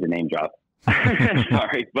don't mean to name drop.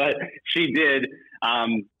 Sorry, but she did.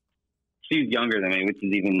 She's younger than me, which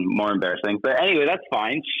is even more embarrassing. But anyway, that's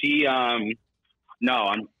fine. She's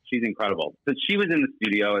incredible. So she was in the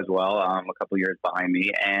studio as well, a couple years behind me,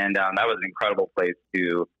 and that was an incredible place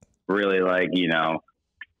to really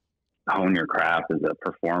hone your craft as a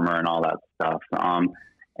performer and all that stuff.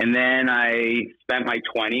 And then I spent my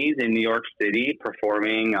 20s in New York City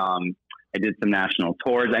performing. I did some national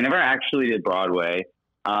tours. I never actually did Broadway.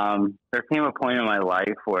 There came a point in my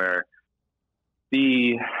life where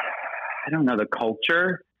the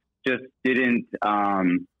culture just didn't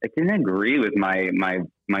agree with my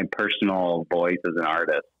personal voice as an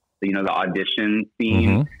artist. The audition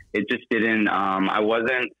scene, it just didn't,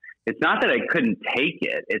 it's not that I couldn't take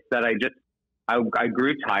it. It's that I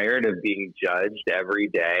grew tired of being judged every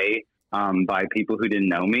day, by people who didn't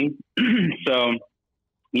know me. So,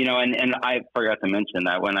 and I forgot to mention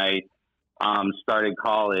that when I, started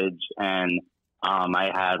college and, I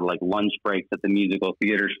had lunch breaks at the musical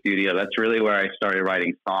theater studio. That's really where I started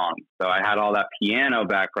writing songs. So I had all that piano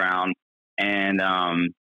background, and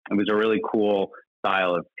it was a really cool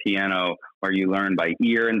style of piano where you learn by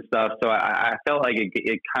ear and stuff. So I felt like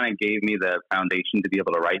it kind of gave me the foundation to be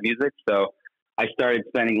able to write music. So I started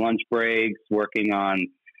spending lunch breaks working on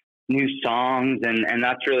new songs, and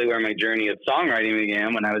that's really where my journey of songwriting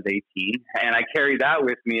began when I was 18. And I carried that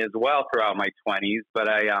with me as well throughout my 20s, but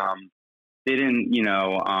I didn't,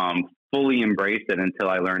 fully embrace it until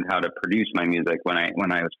I learned how to produce my music when I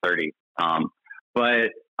was 30.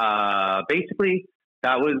 But basically,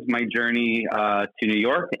 that was my journey to New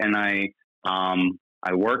York, and I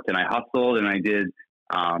worked and I hustled, and I did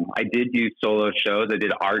do solo shows. I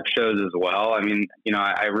did art shows as well. I mean,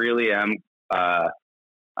 I really am.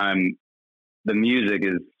 The music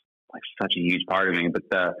is such a huge part of me, but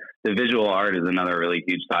the visual art is another really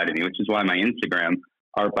huge side of me, which is why my Instagram,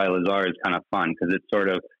 Art by Lazar, is kind of fun, because it sort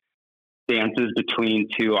of dances between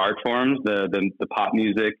two art forms, the pop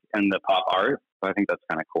music and the pop art. So I think that's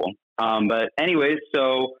kind of cool. But anyways,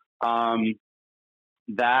 so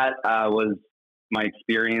that was my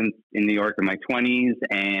experience in New York in my 20s,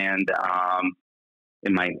 and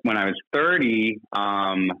when I was 30,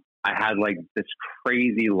 I had like this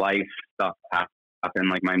crazy life stuff happen.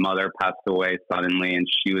 Like my mother passed away suddenly, and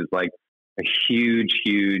she was like a huge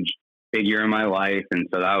figure in my life, and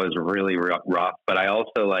so that was really rough. But I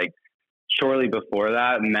also, like, shortly before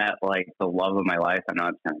that, met like the love of my life. I know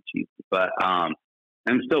it's kind of cheesy, but I'm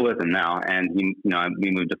still with him now, and he,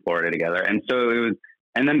 we moved to Florida together, and so it was.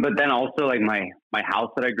 And then, but then also, like, my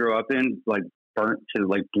house that I grew up in, like,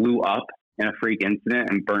 blew up in a freak incident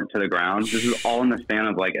and burnt to the ground. This is all in the span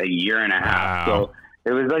of like a year and a half. Wow.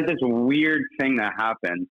 So it was like this weird thing that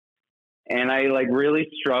happened. And I like really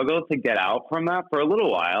struggled to get out from that for a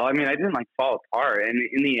little while. I mean, I didn't like fall apart. And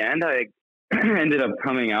in the end, I ended up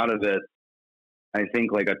coming out of it, I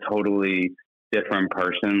think, like a totally different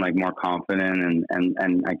person, like more confident,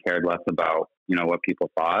 and I cared less about, what people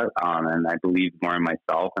thought. And I believed more in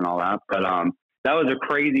myself and all that. But that was a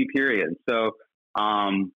crazy period. So,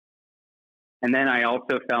 and then I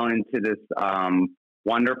also fell into this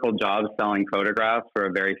wonderful job selling photographs for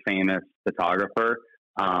a very famous photographer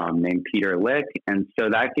named Peter Lick. And so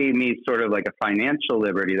that gave me sort of like a financial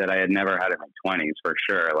liberty that I had never had in my 20s, for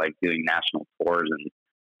sure, like doing national tours and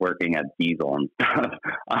working at Diesel and stuff.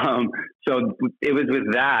 So it was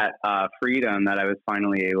with that freedom that I was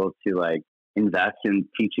finally able to like invest in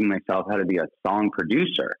teaching myself how to be a song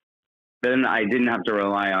producer. Then I didn't have to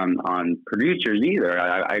rely on producers either.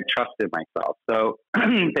 I trusted myself. So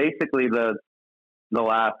basically the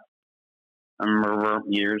last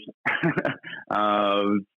years, 6,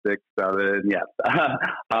 7, yes.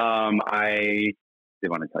 I did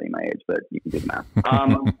want to tell you my age, but you can do the math.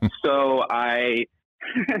 So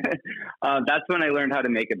that's when I learned how to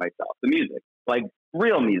make it myself. The music, like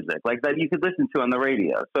real music, like that you could listen to on the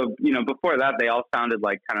radio. So, before that, they all sounded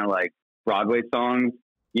like kind of like Broadway songs,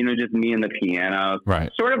 just me and the piano. Right.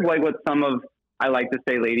 Sort of like what I like to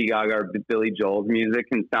say Lady Gaga or Billy Joel's music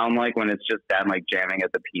can sound like when it's just them like jamming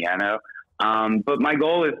at the piano. But my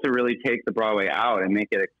goal is to really take the Broadway out and make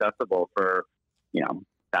it accessible for,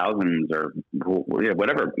 thousands or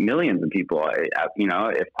whatever, millions of people,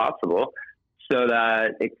 if possible, so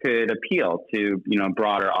that it could appeal to,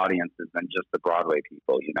 broader audiences than just the Broadway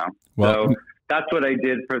people, Well, so that's what I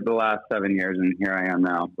did for the last 7 years, and here I am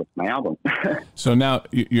now with my album. So now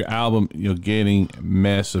your album, you're gaining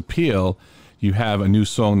mass appeal. You have a new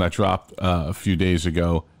song that dropped a few days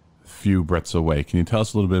ago, Few Breaths Away. Can you tell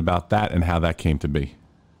us a little bit about that and how that came to be?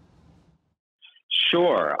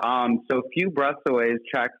 Sure. So Few Breaths Away is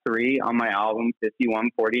track 3 on my album,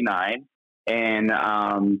 5149.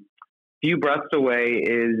 And Few Breaths Away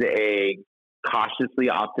is a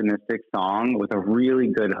cautiously optimistic song with a really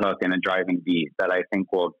good hook and a driving beat that I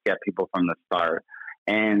think will get people from the start.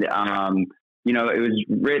 And, it was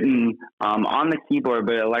written on the keyboard,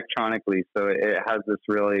 but electronically. So it has this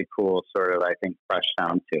really cool sort of, I think, fresh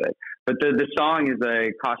sound to it. But the song is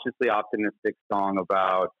a cautiously optimistic song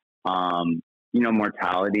about,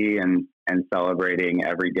 mortality and celebrating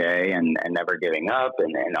every day and never giving up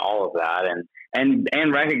and all of that. And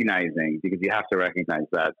recognizing, because you have to recognize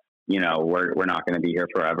that, we're not going to be here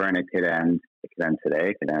forever, and it could end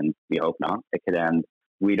today. It could end, we hope not. It could end,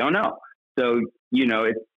 we don't know. So,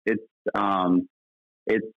 it's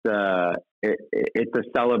a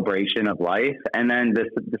celebration of life. And then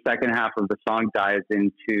the second half of the song dives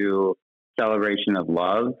into celebration of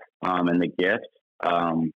love, and the gift,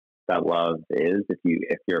 that love is,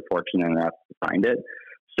 if you're fortunate enough to find it.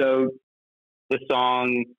 So the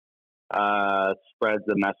song, spreads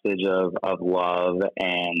a message of love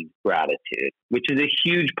and gratitude, which is a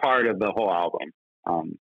huge part of the whole album.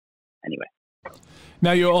 Anyway.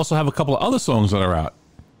 Now you also have a couple of other songs that are out.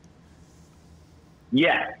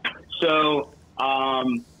 Yeah. So, I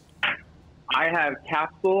have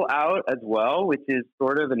Capsule out as well, which is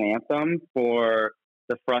sort of an anthem for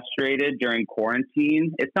the frustrated during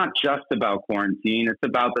quarantine. It's not just about quarantine. It's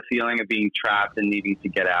about the feeling of being trapped and needing to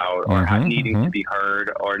get out, or needing to be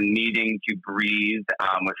heard, or needing to breathe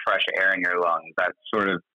with fresh air in your lungs. That sort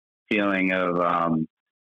of feeling of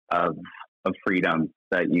freedom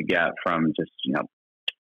that you get from just,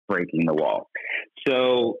 breaking the wall.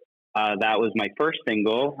 So that was my first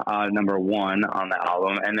single, number 1 on the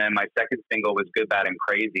album. And then my second single was Good, Bad, and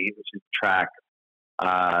Crazy, which is track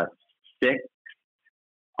 6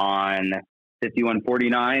 on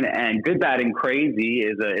 5149. And Good, Bad, and Crazy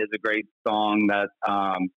is a great song that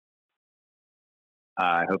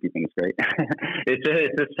I hope you think it's great. It's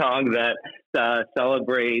a song that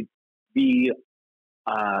celebrates the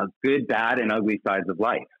good, bad, and ugly sides of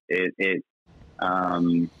life. It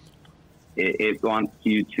wants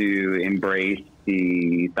you to embrace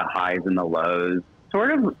the highs and the lows,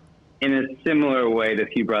 sort of in a similar way to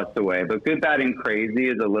Few Breaths Away. But Good, Bad, and Crazy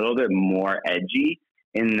is a little bit more edgy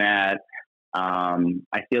in that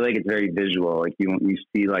I feel like it's very visual. Like you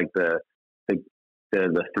see like the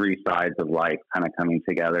three sides of life kind of coming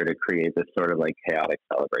together to create this sort of like chaotic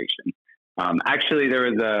celebration. Actually,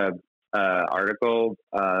 there was a article,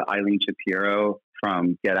 Eileen Shapiro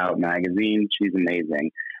from Get Out magazine. She's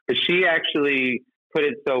amazing, but she actually put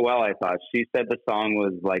it so well. I thought she said the song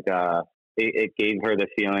was like it gave her the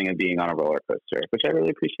feeling of being on a roller coaster, which I really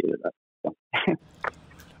appreciated that. So.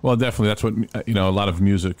 Well, definitely, that's what a lot of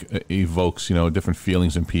music evokes. Different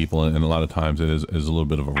feelings in people, and a lot of times it is a little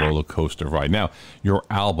bit of a roller coaster ride. Now, your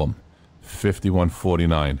album,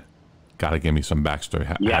 5149. Got to give me some backstory.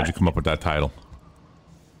 How'd you come up with that title?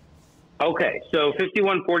 Okay, so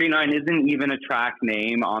 5149 isn't even a track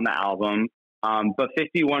name on the album, but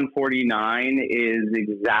 5149 is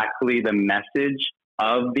exactly the message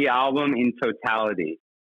of the album in totality.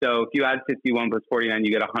 So if you add 51 plus 49,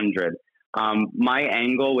 you get 100. My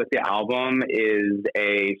angle with the album is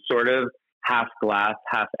a sort of half glass,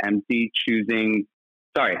 half empty,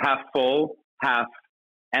 half full, half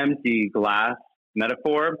empty glass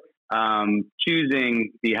metaphor,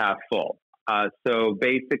 choosing the half full. So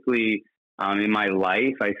basically, in my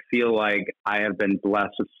life, I feel like I have been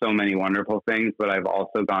blessed with so many wonderful things, but I've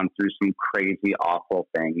also gone through some crazy, awful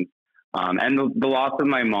things. And the loss of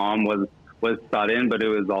my mom was sudden, but it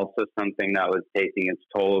was also something that was taking its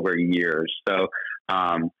toll over years. So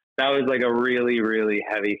that was like a really, really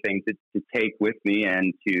heavy thing to take with me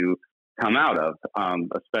and to come out of,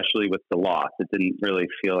 especially with the loss. It didn't really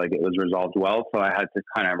feel like it was resolved well, so I had to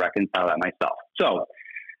kind of reconcile that myself. So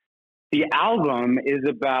the album is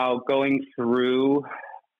about going through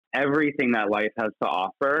everything that life has to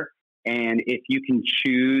offer. And if you can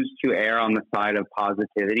choose to err on the side of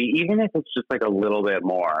positivity, even if it's just like a little bit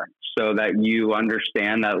more, so that you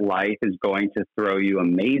understand that life is going to throw you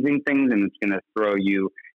amazing things and it's going to throw you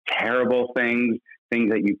terrible things, things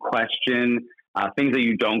that you question, things that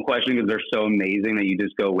you don't question because they're so amazing that you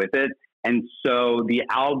just go with it. And so the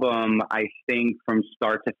album, I think from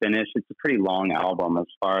start to finish, it's a pretty long album as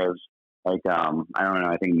far as like, I don't know,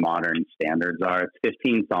 I think modern standards are. It's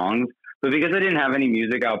 15 songs. But because I didn't have any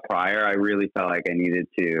music out prior, I really felt like I needed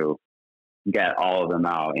to get all of them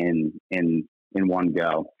out in one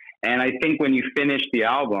go. And I think when you finish the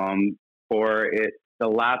album, the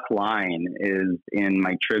last line is in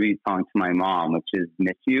my tribute song to my mom, which is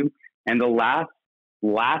 "Miss You." And the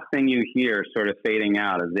last thing you hear sort of fading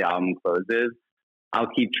out as the album closes,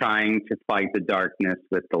 "I'll keep trying to fight the darkness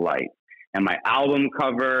with the light." And my album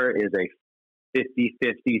cover is a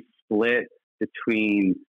 50-50 split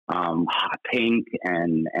between hot pink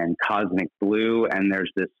and cosmic blue. And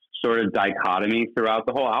there's this sort of dichotomy throughout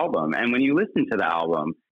the whole album. And when you listen to the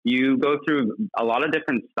album, you go through a lot of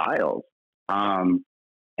different styles.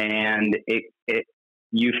 And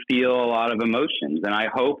you feel a lot of emotions. And I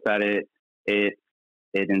hope that it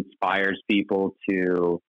inspires people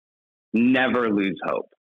to never lose hope,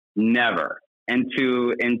 never. And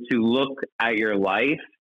to look at your life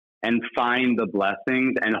and find the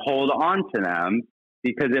blessings and hold on to them,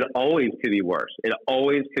 because it always could be worse. It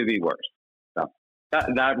always could be worse. So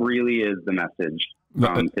that really is the message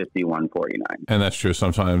from 5149. And that's true.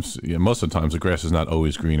 Sometimes, most of the times, the grass is not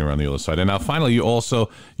always greener on the other side. And now, finally,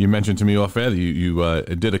 you mentioned to me off air, you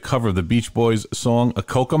did a cover of the Beach Boys song,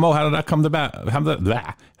 "Kokomo." How did that come to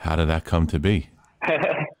How did that come to be?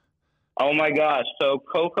 Oh my gosh! So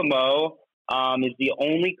Kokomo is the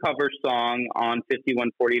only cover song on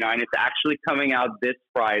 5149. It's actually coming out this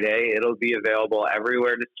Friday. It'll be available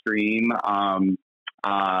everywhere to stream, on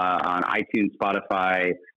iTunes,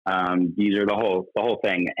 Spotify, Deezer, the whole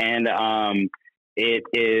thing. And it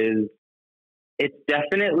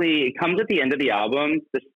comes at the end of the album.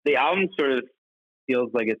 The album sort of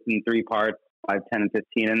feels like it's in three parts, 5, 10, and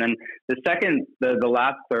 15. And then the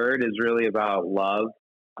last third is really about love.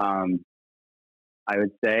 I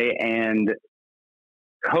would say, and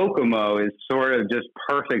Kokomo is sort of just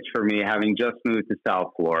perfect for me, having just moved to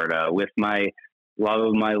South Florida with my love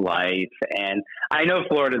of my life. And I know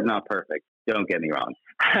Florida's not perfect, don't get me wrong.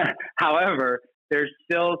 However, there's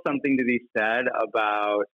still something to be said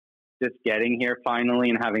about just getting here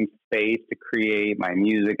finally and having space to create my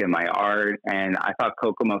music and my art. And I thought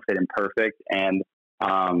Kokomo fit in perfect. And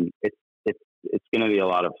it's going to be a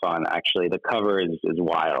lot of fun, actually. The cover is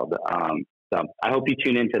wild. So I hope you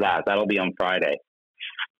tune into that. That'll be on Friday.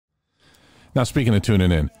 Now, speaking of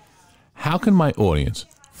tuning in, how can my audience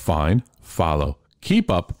find, follow,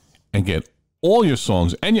 keep up, and get all your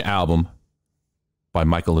songs and your album by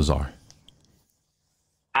Michael Lazar?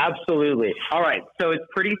 Absolutely. All right. So it's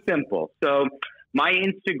pretty simple. So my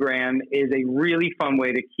Instagram is a really fun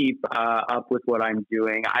way to keep up with what I'm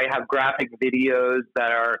doing. I have graphic videos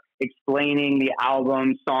that are explaining the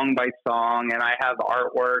album song by song, and I have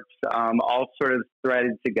artworks all sort of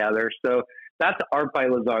threaded together. So that's Art by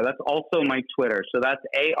Lazar. That's also my Twitter. So that's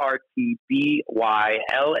ARTBYLAZAR.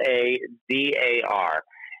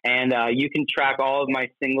 And you can track all of my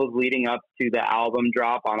singles leading up to the album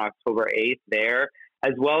drop on October 8th there,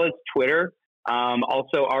 as well as Twitter,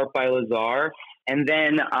 also Art by Lazar. And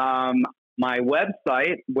then my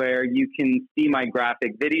website, where you can see my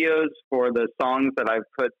graphic videos for the songs that I've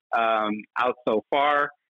put out so far,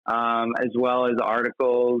 as well as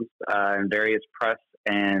articles and various press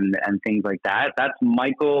and things like that. That's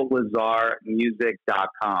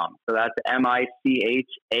michaellazarmusic.com. So that's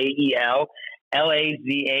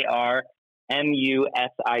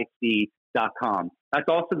MichaelLazarmusic.com. That's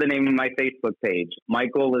also the name of my Facebook page,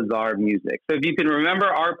 Michael Lazar Music. So if you can remember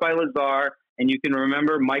Art by Lazar and you can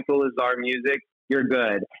remember Michael Lazar Music, you're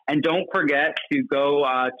good. And don't forget to go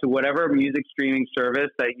to whatever music streaming service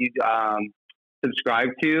that you subscribe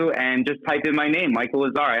to and just type in my name, Michael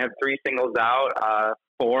Lazar. I have 3 singles out,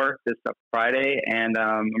 4 this Friday, and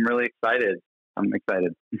I'm really excited. I'm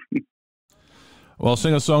excited. Well,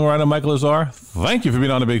 singer-songwriter Michael Lazar, thank you for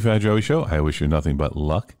being on the Big Fat Joey Show. I wish you nothing but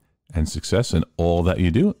luck and success in all that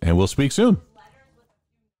you do, and we'll speak soon.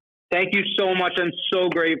 Thank you so much. I'm so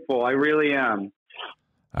grateful. I really am.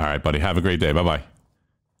 All right, buddy. Have a great day. Bye-bye.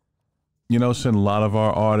 You know, Sin, a lot of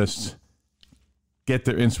our artists get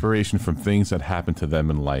their inspiration from things that happen to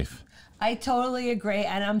them in life. I totally agree,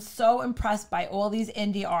 and I'm so impressed by all these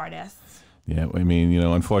indie artists. Yeah, I mean, you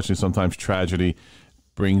know, unfortunately, sometimes tragedy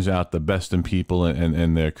brings out the best in people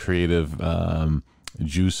and their creative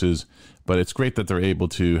juices. But it's great that they're able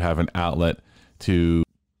to have an outlet to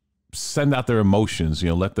send out their emotions, you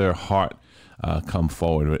know, let their heart come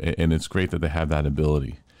forward. And it's great that they have that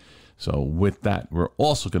ability. So with that, we're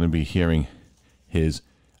also going to be hearing his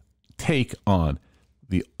take on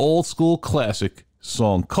the old school classic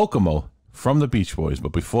song Kokomo from the Beach Boys.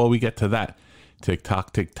 But before we get to that, tick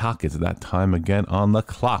tock, it's that time again on the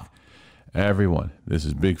clock. Everyone, this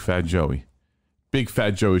is Big Fat Joey. Big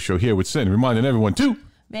Fat Joey Show here with Sin, reminding everyone to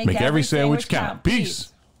make every sandwich count.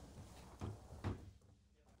 Peace.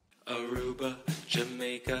 Aruba,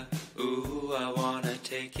 Jamaica, ooh, I wanna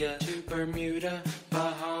take ya to Bermuda,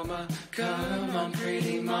 Bahama, come on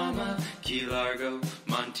pretty mama, Key Largo,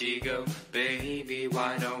 Montego, baby,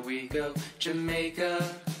 why don't we go Jamaica,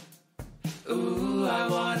 ooh, I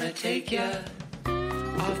wanna take ya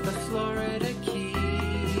off the Florida Keys,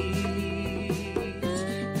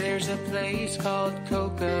 there's a place called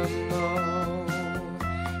Kokomo,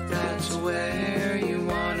 that's where you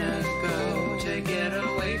wanna go to get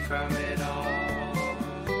away from it all.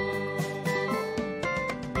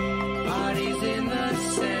 Bodies in the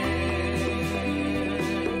sand,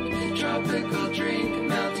 tropical drink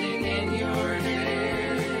melting in your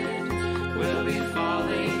hand. We'll be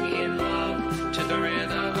falling in love to the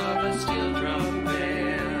rhythm of a steel drum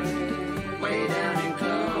band. Way down in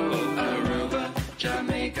Aruba,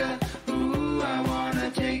 Jamaica, ooh, I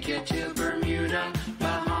wanna take you to Bermuda,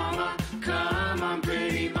 Bahama, come on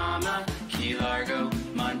pretty mama, Key Largo,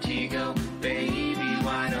 Montego, baby,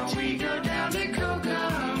 why don't we go down to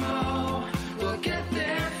Kokomo? We'll get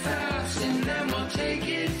there fast and then we'll take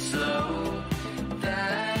it slow.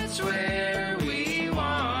 That's where we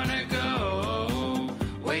wanna go,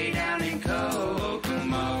 way down in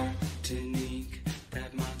Kokomo. Tonique,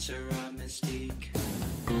 that Montserrat mystique,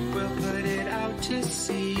 we'll put it out to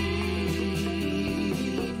sea,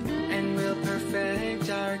 and we'll perfect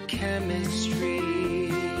our chemistry.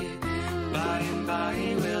 By and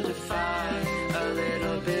by we'll defy a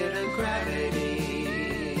little bit of gravity.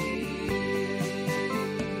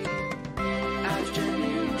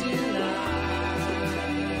 Afternoon delight,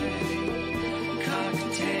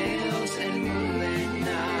 cocktails and moonlit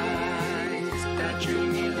nights. That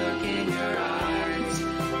dreamy look in your eyes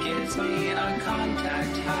gives me a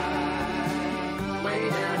contact high. Way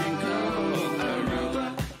down in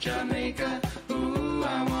Aruba, Jamaica, ooh,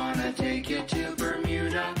 I wanna take you to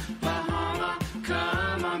Bermuda, Bahama,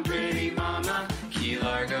 come on pretty mama, Key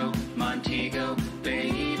Largo, Montego,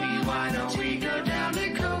 baby, why don't we go down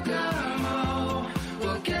to Kokomo?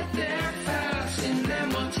 We'll get there fast and then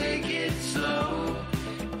we'll take it slow.